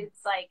now,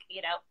 it's like,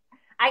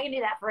 I can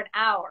do that for an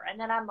hour, and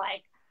then I'm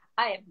like,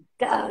 I am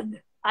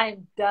done. I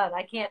am done.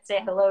 I can't say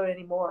hello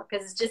anymore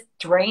because it's just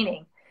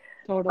draining.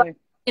 Totally.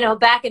 But,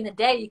 back in the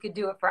day, you could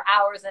do it for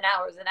hours and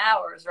hours and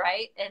hours,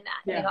 right? And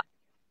I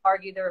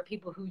argue there are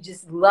people who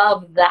just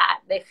love that.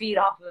 They feed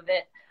off of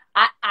it.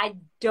 I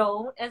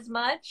don't as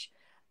much,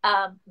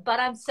 but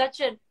I'm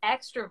such an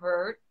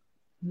extrovert,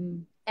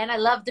 and I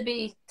love to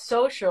be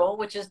social,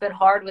 which has been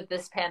hard with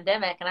this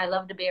pandemic, and I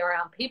love to be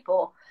around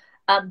people.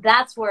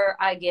 That's where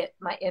I get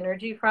my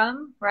energy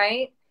from,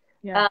 right?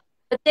 Yeah.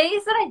 The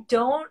days that I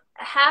don't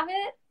have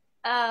it,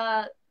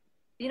 I'm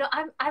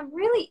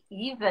really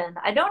even.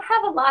 I don't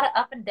have a lot of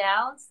up and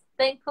downs,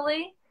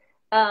 thankfully.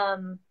 I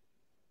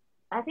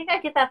think I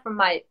get that from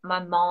my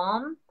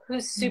mom,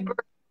 who's super,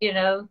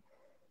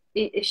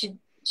 she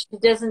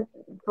doesn't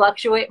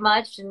fluctuate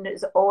much and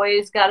has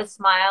always got a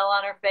smile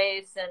on her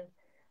face, and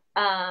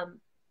I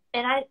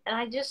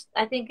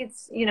think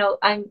it's,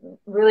 I'm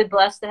really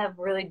blessed to have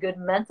really good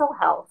mental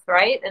health,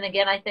 right? And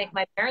again, I thank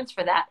my parents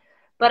for that.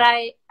 But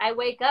I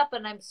wake up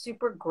and I'm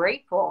super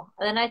grateful.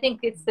 And I think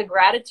it's the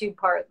gratitude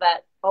part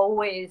that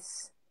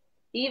always,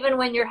 even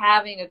when you're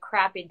having a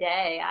crappy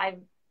day,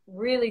 I'm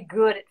really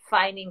good at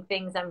finding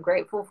things I'm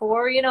grateful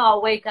for.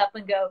 I'll wake up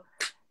and go,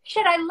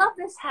 shit, I love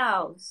this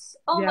house.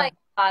 Oh my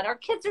God, our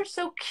kids are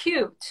so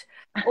cute.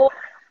 Or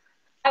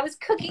I was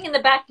cooking in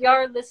the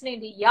backyard listening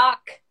to Yacht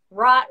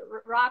Rock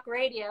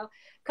Radio.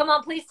 Come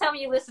on, please tell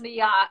me you listen to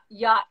Yacht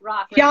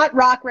Rock Radio. Yacht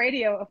Rock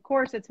Radio. Of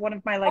course, it's one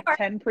of my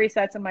 10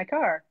 presets in my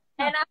car.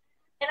 And I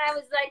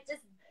was like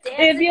just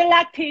dancing. If you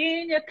like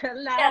pina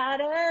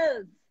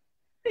coladas,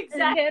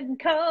 exactly. And getting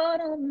caught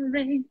on the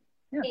rain.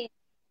 Yeah.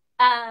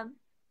 And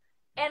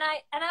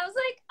I was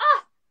like,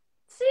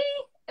 see,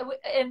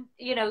 and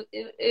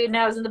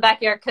I was in the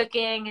backyard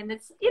cooking, and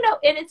it's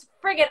and it's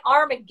friggin'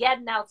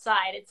 Armageddon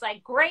outside. It's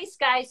like gray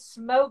sky,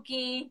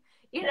 smoky.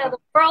 The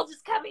world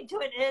is coming to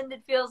an end.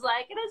 It feels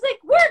like, and I was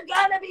like, we're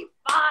gonna be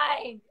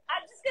fine.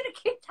 I'm just gonna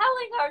keep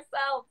telling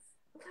ourselves.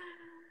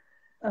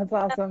 That's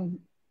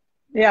awesome.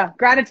 Yeah,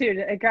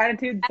 gratitude.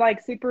 Gratitude's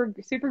like super,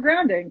 super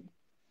grounding.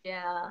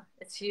 Yeah,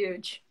 it's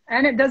huge.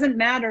 And it doesn't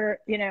matter,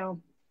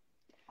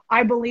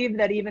 I believe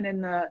that even in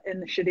the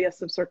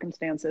shittiest of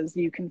circumstances,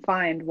 you can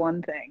find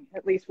one thing,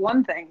 at least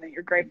one thing that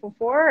you're grateful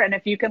for. And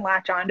if you can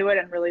latch onto it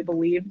and really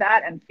believe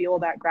that and feel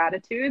that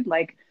gratitude,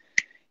 like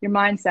your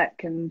mindset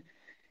can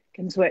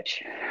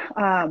switch.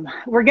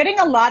 We're getting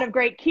a lot of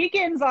great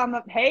Keekins on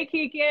the, hey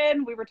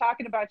Keekin, we were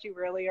talking about you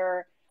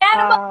earlier.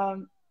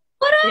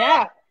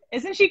 Yeah.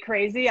 Isn't she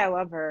crazy? I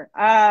love her.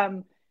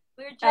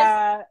 We were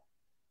just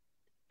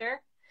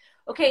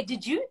okay.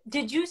 Did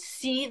you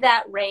see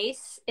that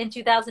race in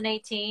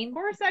 2018? Of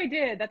course I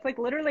did. That's like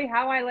literally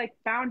how I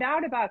found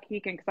out about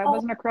Keekin, because I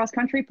wasn't a cross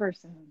country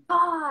person.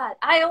 God,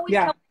 I always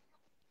tell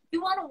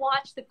you want to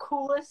watch the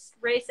coolest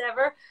race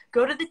ever,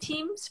 go to the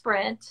team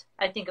sprint.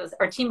 I think it was,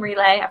 or team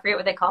relay. I forget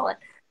what they call it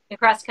in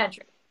cross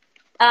country.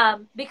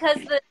 Because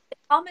the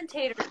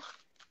commentators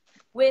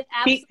with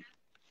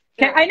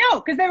I know,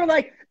 because they were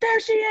like, there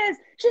she is.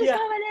 She's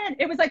coming in.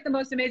 It was like the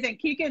most amazing.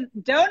 Keekin,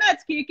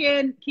 donuts,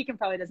 Keekin. Keekin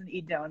probably doesn't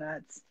eat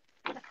donuts.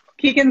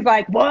 Keekin's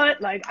like, what?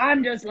 Like,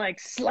 I'm just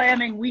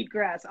slamming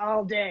wheatgrass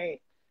all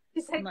day.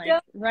 He's like,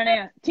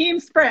 running team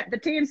sprint. The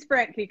team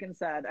sprint, Keekin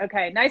said.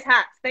 Okay, nice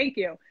hats. Thank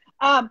you.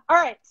 All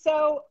right.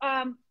 So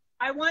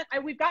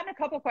we've gotten a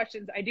couple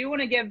questions. I do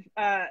want to give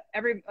at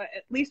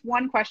least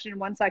one question in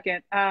 1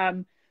 second.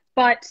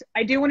 But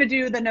I do want to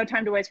do the no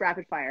time to waste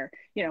rapid fire.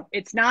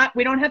 It's not,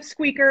 we don't have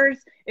squeakers.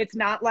 It's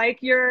not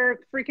like your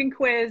freaking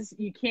quiz.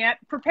 You can't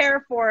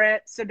prepare for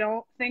it. So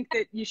don't think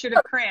that you should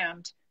have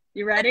crammed.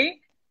 You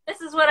ready? This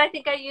is what I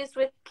think I used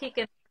with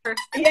Keekin.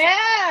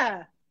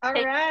 Yeah. All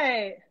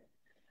right.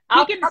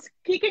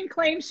 Keekin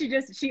claims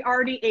she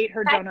already ate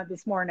her donut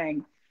this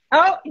morning.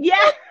 Oh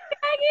yeah.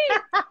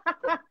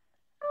 All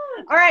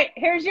right.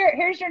 Here's your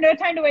no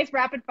time to waste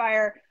rapid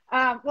fire.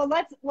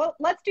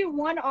 Let's do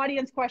one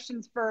audience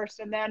questions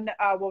first, and then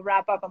we'll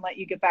wrap up and let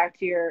you get back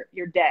to your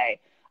day.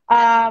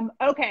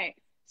 Okay.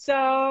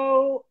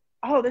 So,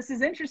 this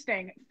is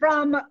interesting.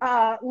 From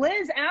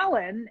Liz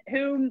Allen,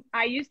 whom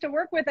I used to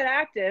work with at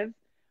Active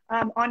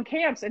on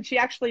camps, and she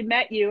actually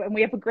met you, and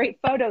we have a great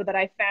photo that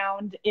I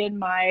found in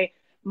my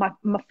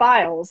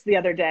files the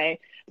other day.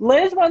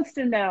 Liz wants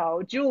to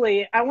know,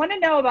 Julie, I want to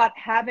know about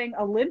having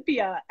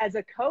Olympia as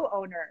a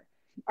co-owner.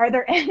 Are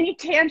there any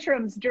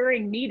tantrums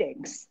during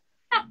meetings?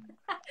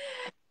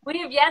 We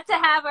have yet to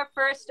have our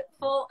first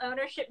full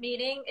ownership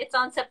meeting. It's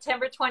on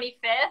September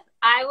 25th.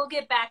 I will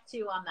get back to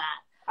you on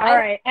that. All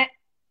right.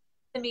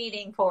 The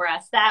meeting for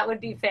us. That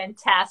would be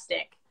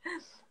fantastic.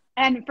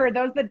 And for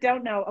those that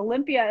don't know,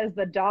 Olympia is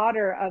the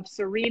daughter of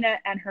Serena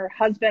and her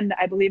husband,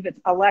 I believe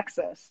it's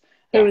Alexis,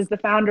 who Yes. is the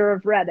founder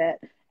of Reddit.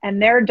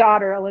 And their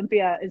daughter,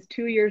 Olympia, is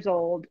 2 years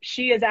old.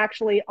 She is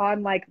actually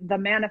on like the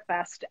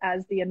manifest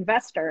as the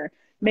investor,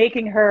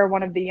 making her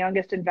one of the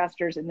youngest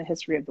investors in the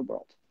history of the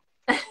world.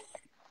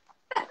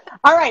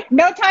 All right.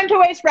 No time to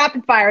waste.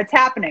 Rapid fire. It's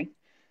happening.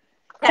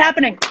 It's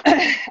happening.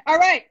 All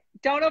right.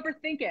 Don't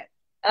overthink it.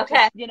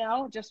 Okay.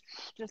 Just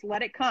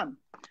let it come.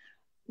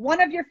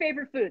 One of your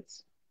favorite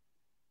foods.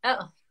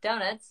 Oh,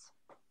 donuts.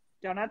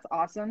 Donuts,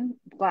 awesome.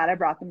 Glad I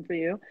brought them for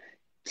you.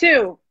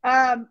 2,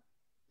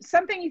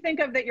 something you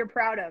think of that you're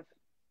proud of.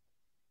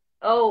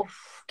 Oh,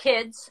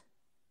 kids.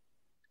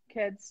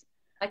 Kids.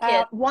 A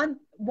kid.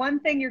 One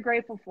thing you're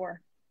grateful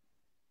for.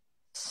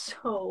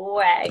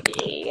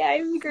 Swaggy.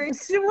 I'm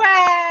grateful.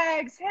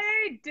 Swags.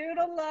 Hey,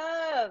 doodle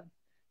love.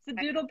 It's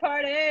a doodle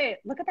party.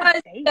 Look at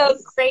that face. I'm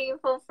so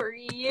grateful for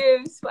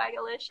you,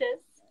 Swagalicious.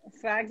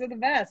 Swags are the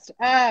best.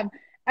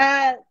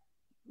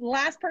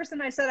 Last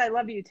person I said I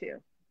love you to.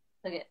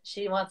 Look at,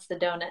 she wants the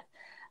donut.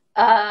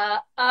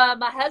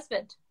 My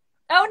husband.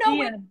 Oh no,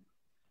 wait.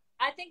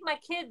 I think my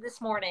kid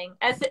this morning,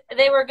 as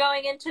they were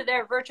going into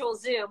their virtual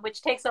Zoom,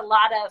 which takes a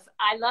lot of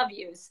I love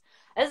yous.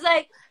 I was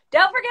like,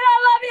 don't forget I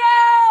love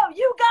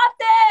you. You got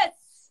this.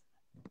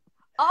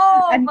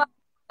 Oh my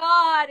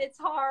God, it's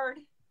hard.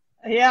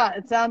 Yeah,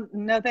 it sounds,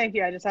 no, thank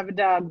you. I just have a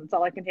dog. That's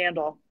all I can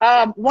handle.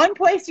 One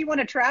place you want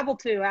to travel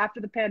to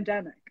after the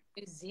pandemic?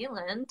 New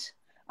Zealand.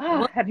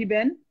 Oh, have you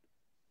been?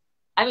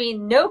 I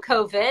mean, no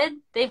COVID.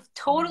 They've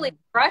totally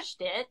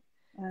crushed it.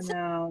 I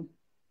know.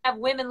 Have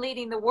women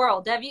leading the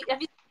world. Have you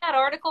seen that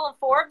article in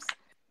Forbes?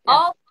 Yeah.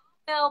 All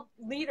female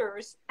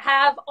leaders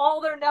have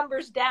all their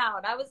numbers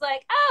down. I was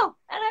like, oh,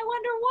 and I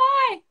wonder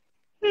why.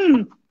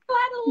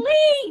 How to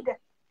lead.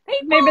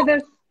 People. Maybe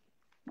there's,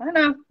 I don't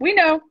know. We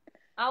know.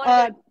 I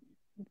want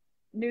to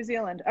New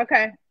Zealand.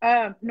 Okay.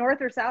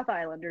 North or South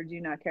Island, or do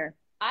you not care?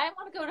 I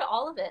want to go to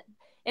all of it.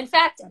 In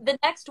fact, the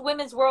next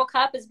Women's World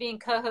Cup is being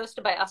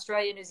co-hosted by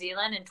Australia, New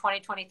Zealand in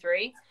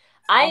 2023.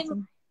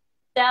 Awesome.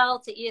 Tell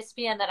to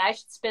ESPN that I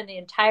should spend the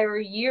entire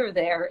year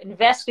there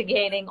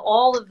investigating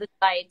all of the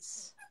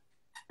sites.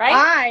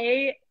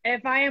 Right?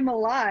 If I am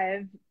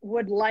alive,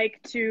 would like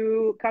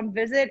to come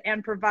visit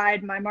and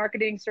provide my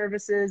marketing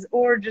services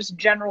or just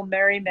general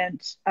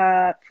merriment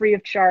free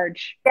of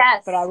charge.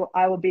 Yes. But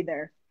I will be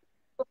there.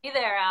 We'll be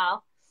there,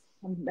 Al.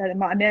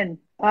 I'm in.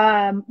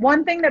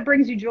 One thing that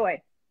brings you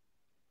joy.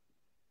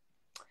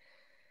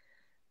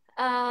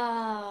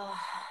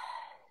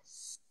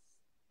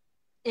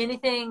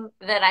 Anything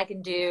that I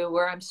can do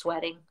where I'm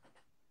sweating.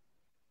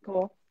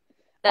 Cool.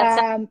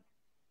 That's I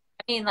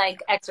mean,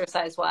 like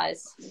exercise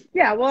wise.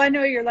 Yeah, well, I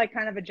know you're like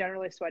kind of a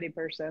generally sweaty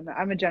person.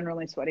 I'm a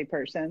generally sweaty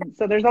person.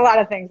 So there's a lot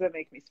of things that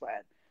make me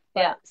sweat.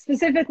 But yeah.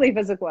 Specifically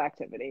physical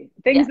activity.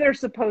 Things that are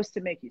supposed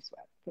to make you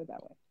sweat, put it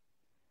that way.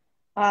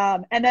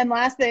 And then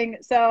last thing,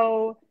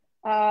 so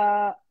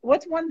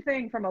what's one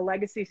thing from a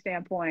legacy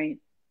standpoint?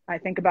 I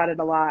think about it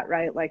a lot,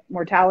 right? Like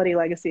mortality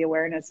legacy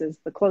awareness is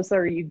the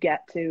closer you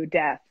get to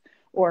death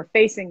or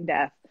facing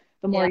death,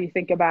 the more you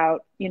think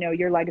about,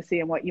 your legacy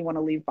and what you want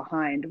to leave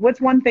behind. What's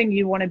one thing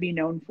you want to be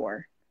known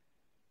for?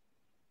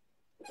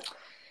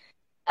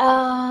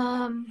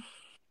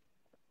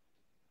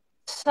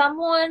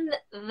 Someone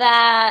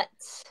that,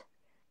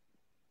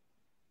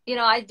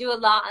 I do a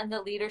lot in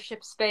the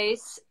leadership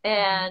space,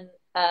 and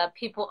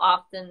people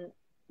often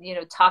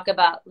talk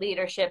about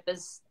leadership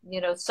as,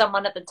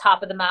 someone at the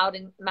top of the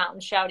mountain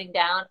shouting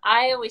down.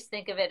 I always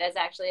think of it as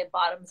actually a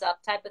bottoms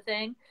up type of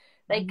thing.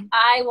 Like,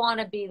 I want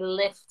to be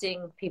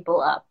lifting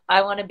people up.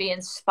 I want to be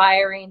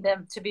inspiring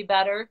them to be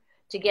better,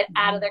 to get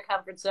out of their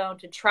comfort zone,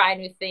 to try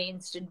new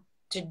things,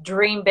 to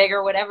dream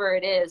bigger, whatever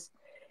it is.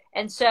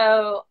 And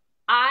so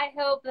I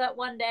hope that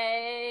one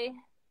day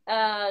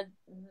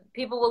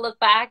people will look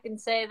back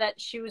and say that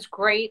she was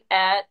great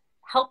at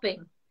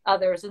helping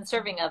others and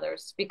serving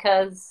others,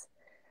 because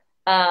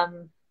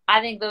I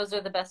think those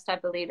are the best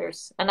type of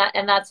leaders. And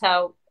that's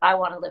how I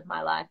want to live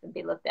my life and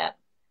be looked at.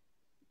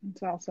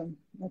 That's awesome.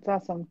 That's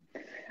awesome.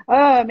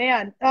 Oh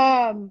man.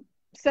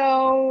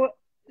 So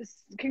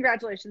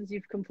congratulations.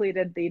 You've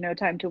completed the No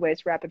Time to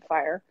Waste rapid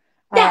fire.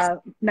 Yes.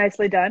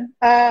 Nicely done.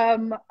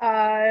 You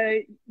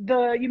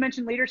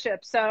mentioned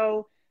leadership.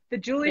 So the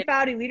Julie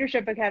Foudy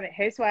Leadership Academy.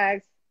 Hey,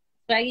 Swags.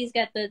 Swaggy's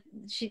got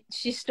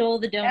she stole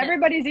the donut.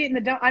 Everybody's eating the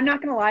donut. I'm not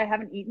going to lie. I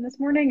haven't eaten this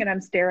morning, and I'm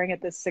staring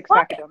at this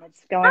 6-pack of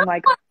donuts going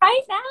like.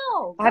 Right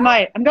now. I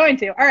might. I'm going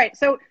to. All right.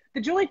 So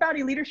the Julie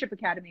Foudy Leadership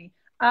Academy.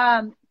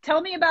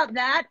 Tell me about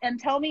that, and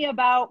tell me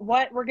about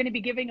what we're going to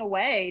be giving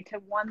away to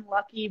one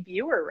lucky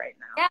viewer right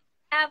now. Yeah,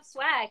 I have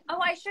swag. Oh,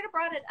 I should have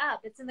brought it up.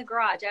 It's in the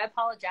garage. I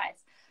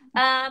apologize.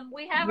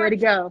 We have Ready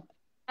to go.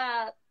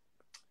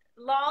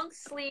 Long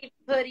sleeve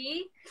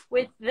hoodie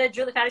with the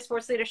Julie Foudy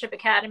Sports Leadership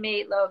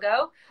Academy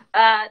logo.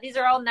 These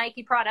are all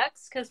Nike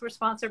products because we're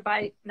sponsored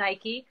by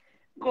Nike.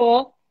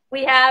 Cool.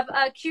 We have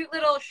a cute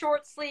little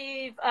short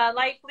sleeve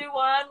light blue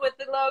one with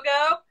the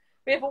logo.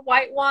 We have a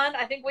white one.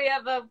 I think we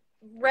have a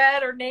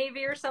red or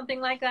navy or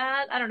something like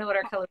that. I don't know what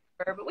our colors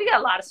but we got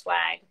a lot of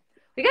swag.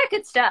 We got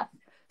good stuff.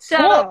 So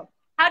Cool.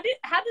 how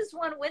does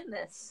one win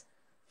this?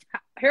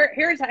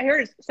 Here's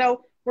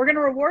so we're going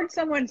to reward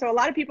someone. So a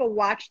lot of people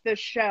watch this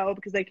show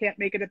because they can't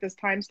make it at this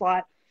time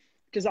slot,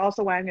 which is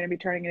also why I'm going to be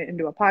turning it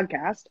into a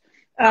podcast.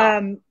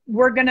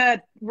 We're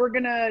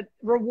gonna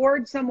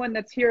reward someone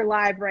that's here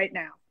live right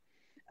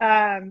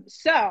now.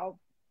 So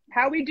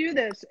how we do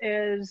this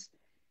is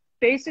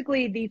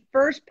basically the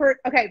first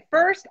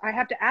first I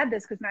have to add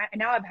this because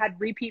now I've had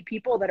repeat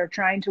people that are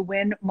trying to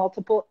win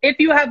multiple. If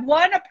you have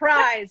won a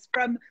prize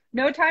from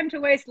No Time to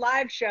Waste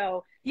live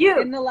show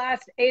in the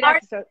last 8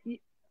 episodes, you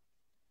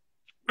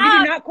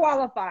do not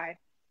qualify.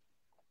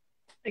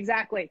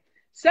 Exactly.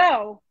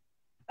 So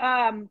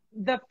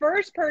the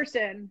first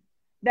person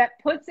that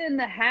puts in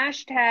the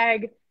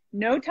hashtag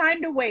No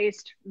Time to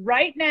Waste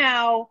right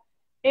now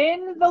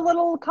in the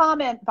little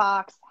comment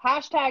box,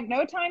 hashtag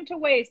No Time to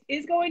Waste,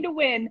 is going to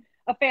win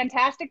a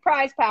fantastic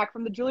prize pack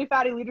from the Julie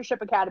Foudy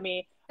Leadership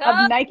Academy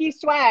of Nike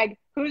swag.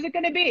 Who's it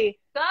going to be?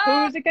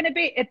 Who's it going to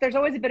be? There's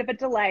always a bit of a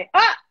delay.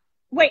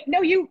 Wait,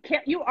 no, you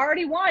can't. You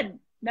already won.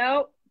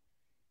 No,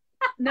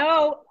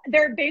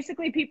 they're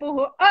basically people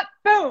who,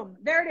 boom,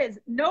 there it is.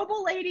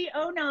 Noble Lady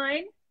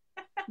 09.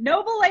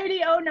 Noble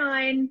Lady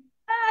 09.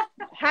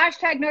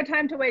 Hashtag No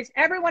Time to Waste.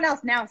 Everyone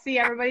else now. See,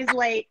 everybody's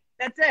late.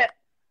 That's it.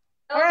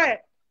 All right.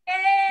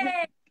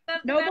 Hey,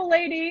 Noble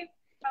Lady.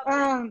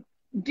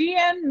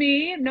 DM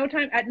me No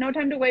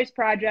Time to Waste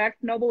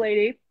Project. Noble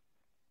Lady.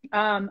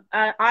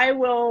 I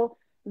will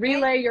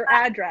relay your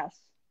address.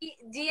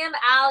 DM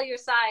Al your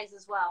size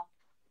as well.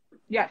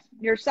 Yes,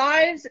 your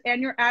size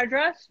and your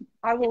address.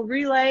 I will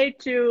relay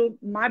to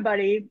my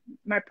buddy,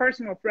 my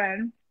personal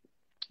friend,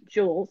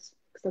 Jules,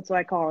 because that's what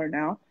I call her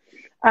now.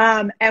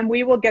 And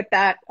we will get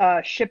that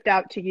shipped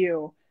out to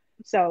you.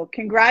 So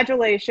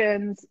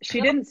congratulations.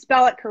 She didn't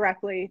spell it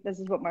correctly. This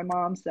is what my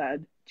mom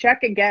said.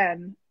 Check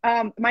again.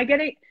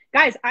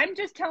 Guys, I'm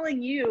just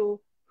telling you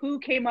who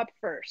came up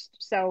first.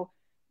 So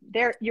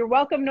you're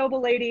welcome,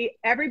 Noble Lady.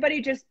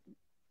 Everybody just,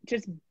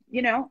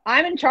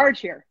 I'm in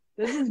charge here.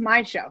 This is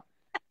my show.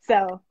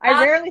 So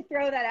I rarely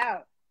throw that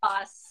out.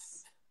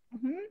 Boss.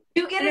 Mm-hmm.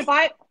 You get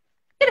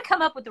to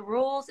come up with the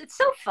rules. It's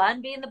so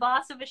fun being the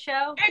boss of a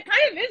show. It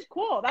kind of is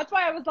cool. That's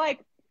why I was like,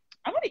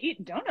 I want to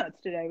eat donuts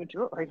today with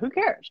Julie. Like, who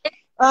cares?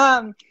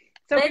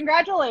 So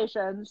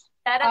congratulations.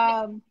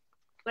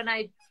 When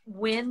I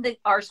win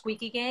our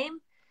squeaky game,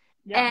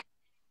 yeah.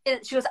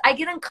 And she goes, I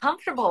get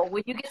uncomfortable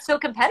when you get so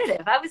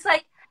competitive. I was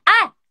like,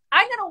 I'm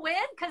gonna win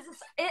because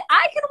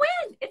I can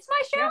win. It's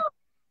my show. Yeah,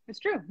 it's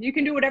true. You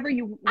can do whatever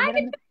you want. I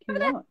don't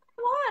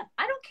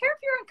care if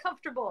you're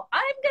uncomfortable.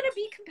 I'm gonna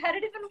be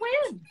competitive and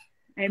win.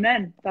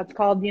 Amen. That's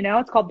called,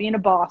 it's called being a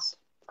boss.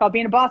 It's called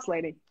being a boss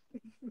lady,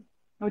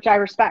 which I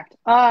respect.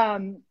 All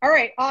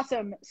right,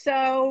 awesome.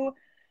 So,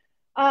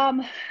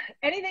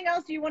 anything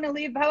else you want to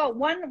leave? How about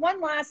one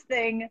last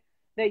thing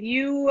that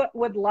you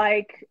would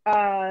like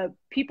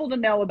people to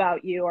know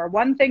about you, or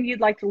one thing you'd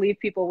like to leave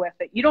people with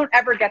that you don't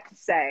ever get to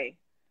say,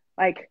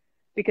 like,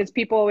 because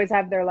people always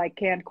have their like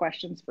canned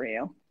questions for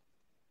you.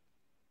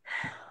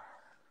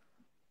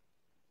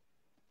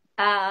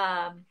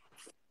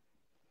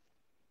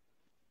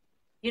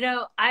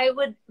 I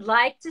would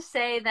like to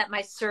say that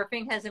my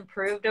surfing has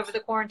improved over the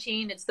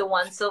quarantine. It's the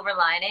one silver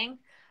lining.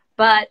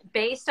 But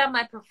based on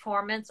my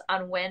performance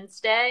on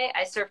Wednesday,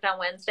 I surfed on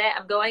Wednesday.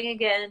 I'm going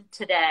again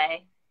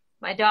today.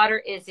 My daughter,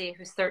 Izzy,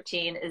 who's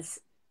 13, is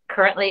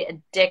currently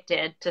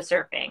addicted to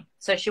surfing.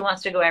 So she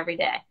wants to go every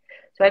day.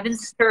 So I've been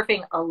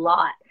surfing a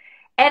lot.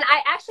 And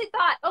I actually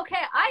thought,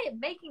 okay, I am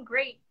making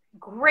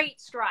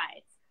great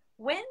strides.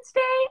 Wednesday,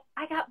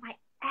 I got my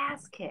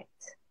ass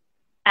kicked.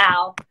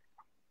 Al.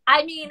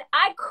 I mean,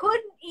 I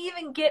couldn't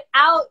even get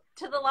out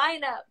to the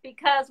lineup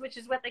which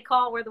is what they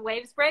call where the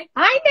waves break.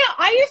 I know.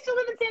 I used to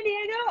live in San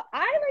Diego.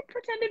 I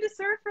pretended to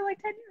surf for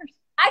like 10 years.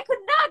 I could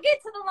not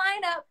get to the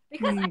lineup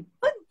because I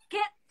couldn't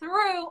get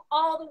through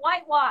all the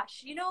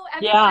whitewash. You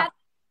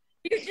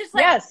just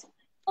like, yes.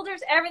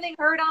 Shoulders, everything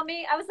hurt on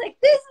me. I was like,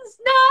 this is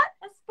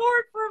not a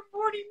sport for a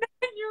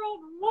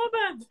 49-year-old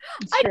woman.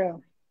 It's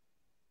true.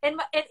 And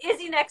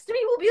Izzy next to me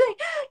will be like,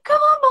 come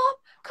on, Mom.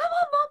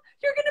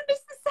 You're going to miss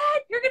the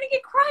set. You're going to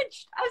get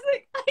crunched. I was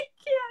like, I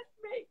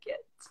can't make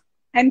it.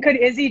 And could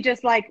Izzy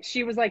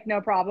she was like, no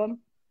problem?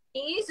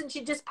 And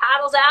she just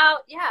paddles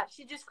out. Yeah,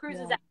 she just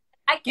cruises out.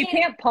 You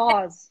can't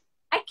pause.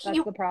 I can't.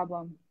 That's the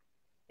problem.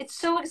 It's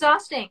so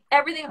exhausting.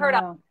 Everything hurt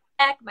on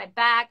my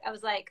back. I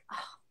was like,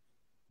 oh.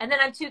 And then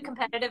I'm too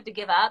competitive to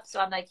give up. So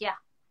I'm like, yeah.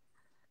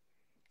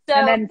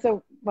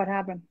 So what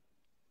happened?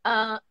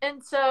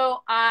 And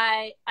so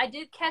I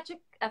did catch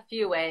a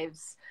few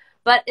waves,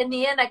 but in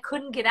the end I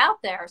couldn't get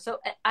out there. So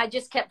I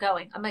just kept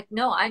going. I'm like,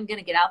 no, I'm going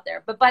to get out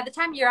there. But by the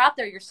time you're out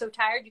there, you're so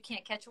tired, you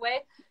can't catch a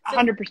wave. So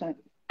 100%.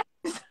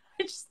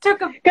 I just took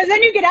because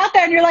then you get out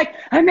there and you're like,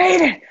 I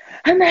made it.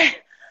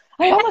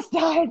 I almost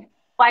died.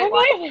 I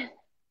made it. And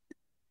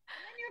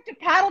then you have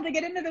to paddle to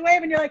get into the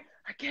wave and you're like,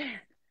 I can't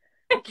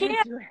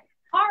do it.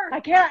 Hard. I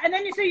can't. And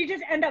then you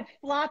just end up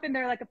flopping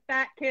there like a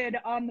fat kid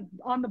on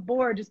the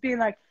board, just being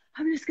like,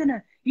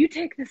 you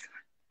take this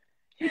one.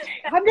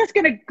 I'm just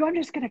gonna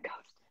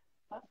ghost.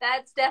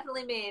 That's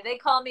definitely me. They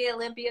call me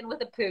Olympian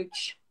with a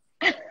pooch.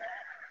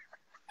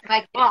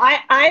 Well,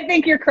 I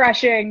think you're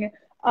crushing.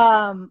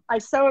 I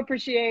so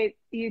appreciate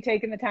you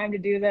taking the time to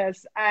do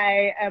this.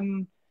 I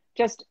am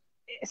just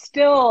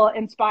still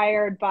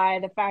inspired by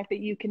the fact that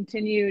you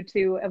continue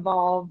to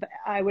evolve.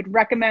 I would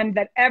recommend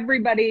that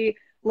everybody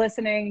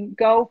listening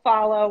go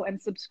follow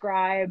and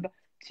subscribe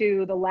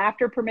to the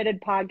Laughter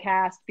Permitted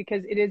podcast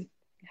because it is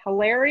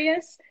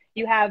hilarious.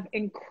 You have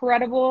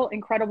incredible,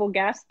 incredible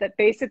guests that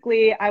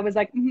basically I was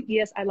like,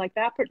 yes, I like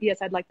that.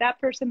 Yes, I'd like that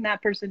person,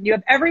 that person. You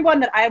have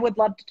everyone that I would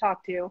love to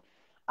talk to.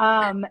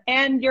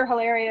 And you're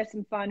hilarious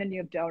and fun and you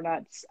have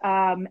donuts.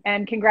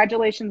 And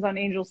congratulations on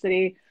Angel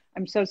City.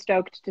 I'm so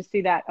stoked to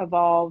see that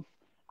evolve.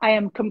 I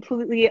am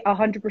completely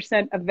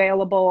 100%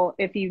 available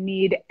if you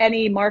need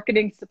any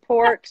marketing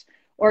support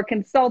or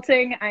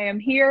consulting. I am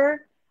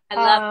here. I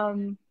love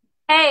it.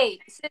 Hey,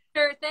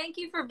 sister, thank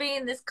you for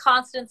being this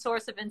constant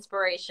source of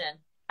inspiration.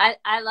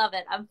 I love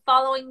it. I'm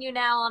following you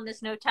now on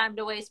this No Time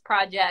to Waste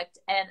project.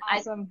 And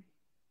awesome.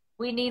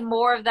 We need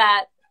more of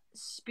that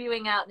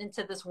spewing out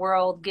into this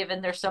world,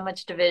 given there's so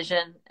much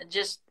division,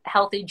 just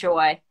healthy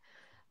joy,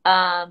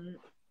 and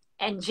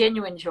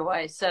genuine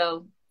joy.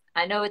 So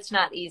I know it's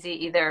not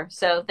easy either.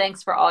 So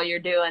thanks for all you're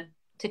doing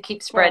to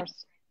keep spreading.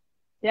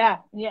 Yeah.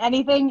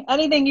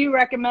 Anything you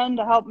recommend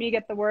to help me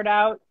get the word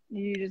out,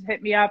 you just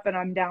hit me up and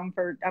I'm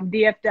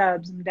DF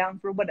Dubs. I'm down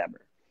for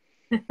whatever.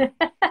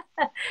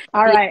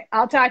 All right.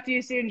 I'll talk to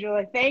you soon,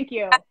 Julie. Thank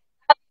you. Love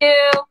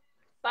you.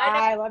 Bye.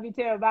 I love you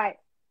too. Bye.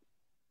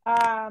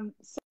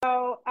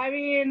 So, I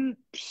mean,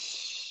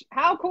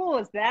 how cool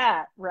is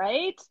that,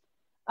 right?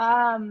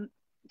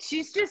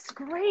 She's just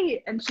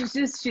great. And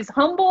she's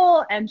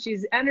humble and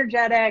she's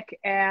energetic.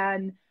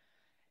 And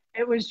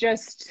it was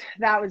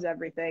that was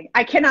everything.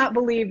 I cannot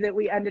believe that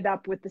we ended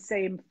up with the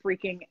same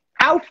freaking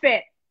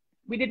outfit.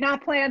 We did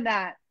not plan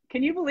that.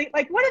 Can you believe,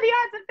 what are the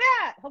odds of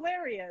that?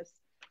 Hilarious.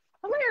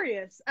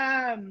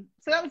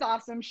 So that was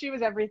awesome. She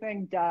was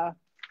everything. Duh.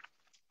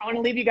 I want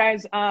to leave you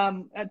guys,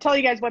 tell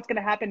you guys what's going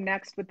to happen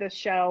next with this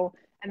show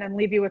and then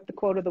leave you with the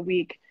quote of the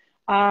week.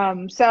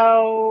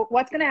 So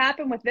what's going to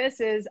happen with this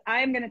is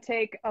I'm going to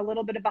take a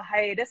little bit of a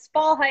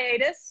fall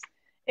hiatus.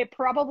 It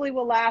probably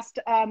will last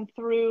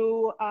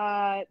through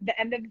the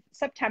end of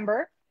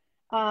September.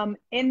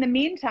 In the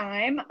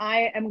meantime,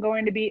 I am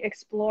going to be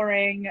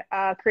exploring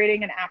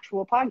creating an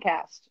actual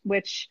podcast,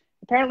 which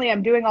apparently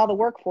I'm doing all the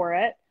work for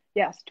it.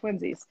 Yes,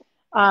 twinsies.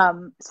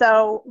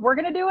 So we're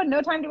going to do a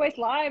No Time to Waste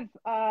live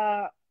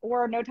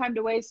or No Time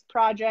to Waste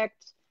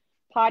project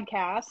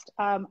podcast.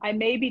 I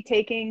may be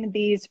taking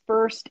these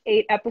first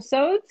 8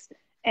 episodes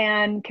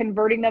and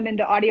converting them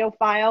into audio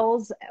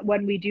files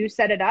when we do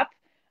set it up.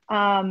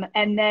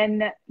 And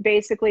then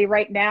basically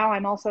right now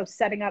I'm also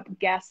setting up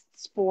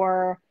guests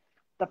for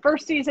the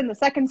first season, the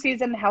second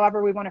season,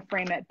 however we want to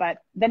frame it. But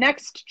the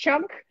next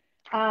chunk,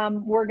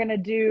 we're going to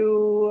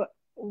do,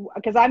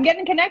 because I'm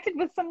getting connected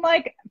with some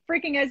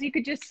freaking, as you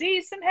could just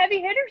see, some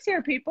heavy hitters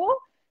here, people.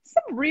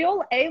 Some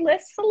real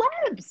A-list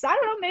celebs. I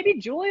don't know, maybe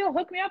Julie will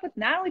hook me up with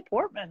Natalie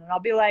Portman and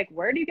I'll be like,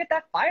 where do you get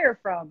that fire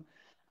from?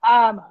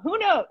 Who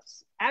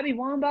knows? Abby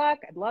Wambach,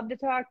 I'd love to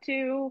talk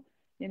to,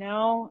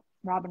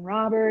 Robin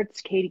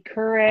Roberts, Katie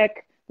Couric,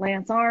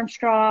 Lance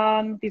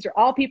Armstrong. These are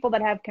all people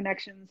that have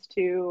connections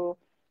to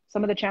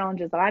some of the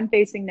challenges that I'm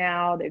facing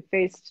now. They've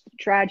faced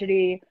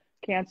tragedy,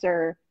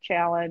 cancer,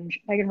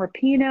 challenge. Megan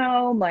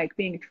Rapinoe,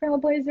 being a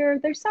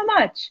trailblazer. There's so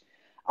much.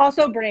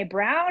 Also, Brene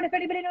Brown, if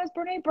anybody knows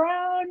Brene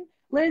Brown,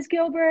 Liz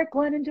Gilbert,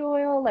 Glennon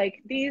Doyle,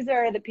 these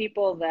are the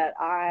people that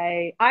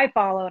I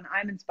follow and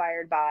I'm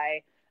inspired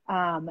by.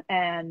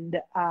 And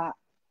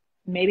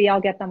maybe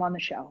I'll get them on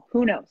the show.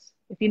 Who knows?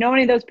 If you know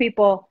any of those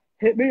people,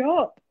 hit me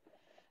up.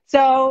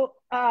 So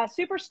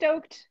super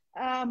stoked.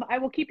 I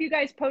will keep you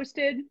guys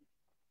posted.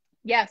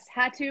 Yes,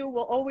 Hatu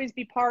will always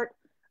be part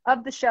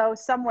of the show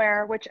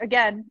somewhere, which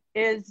again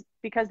is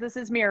because this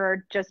is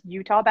mirrored, just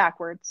Utah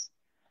backwards.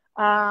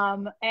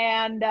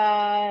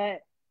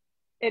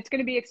 It's going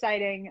to be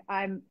exciting.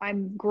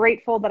 I'm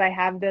grateful that I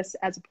have this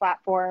as a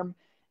platform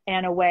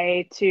and a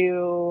way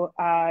to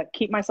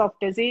keep myself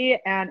busy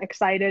and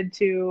excited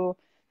to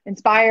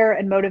inspire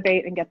and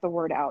motivate and get the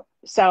word out.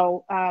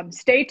 So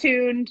stay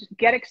tuned,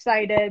 get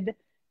excited.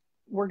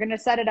 We're going to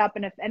set it up.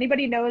 And if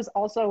anybody knows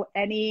also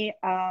any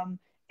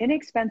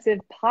inexpensive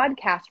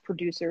podcast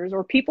producers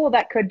or people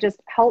that could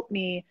just help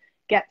me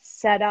get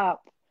set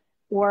up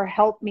or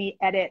help me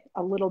edit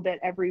a little bit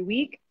every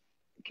week,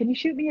 can you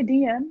shoot me a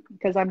DM?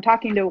 Because I'm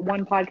talking to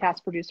one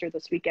podcast producer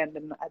this weekend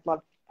and I'd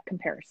love a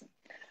comparison.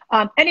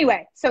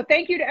 Anyway, so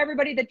thank you to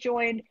everybody that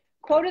joined.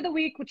 Quote of the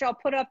week, which I'll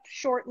put up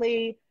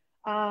shortly,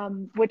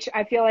 which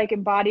I feel like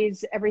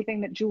embodies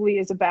everything that Julie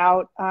is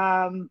about.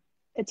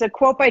 It's a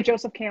quote by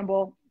Joseph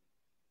Campbell,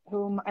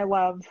 whom I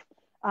love.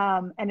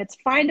 And it's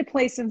find a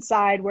place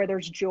inside where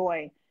there's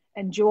joy,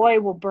 and joy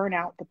will burn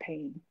out the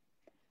pain.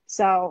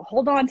 So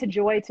hold on to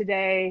joy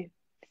today.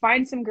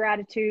 Find some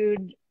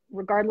gratitude,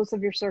 regardless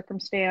of your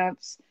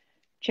circumstance.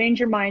 Change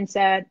your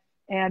mindset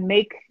and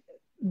make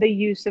the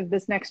use of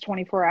this next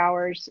 24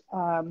 hours.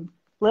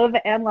 Live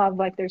and love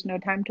like there's no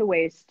time to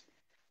waste.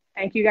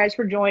 Thank you guys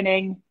for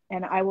joining,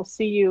 and I will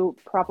see you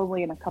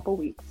probably in a couple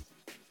weeks.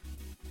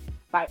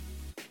 Bye.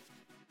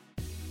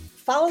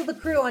 Follow the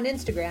crew on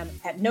Instagram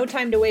at No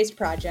Time to Waste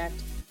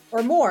Project,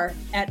 or more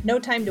at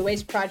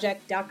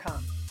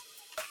notimetowasteproject.com.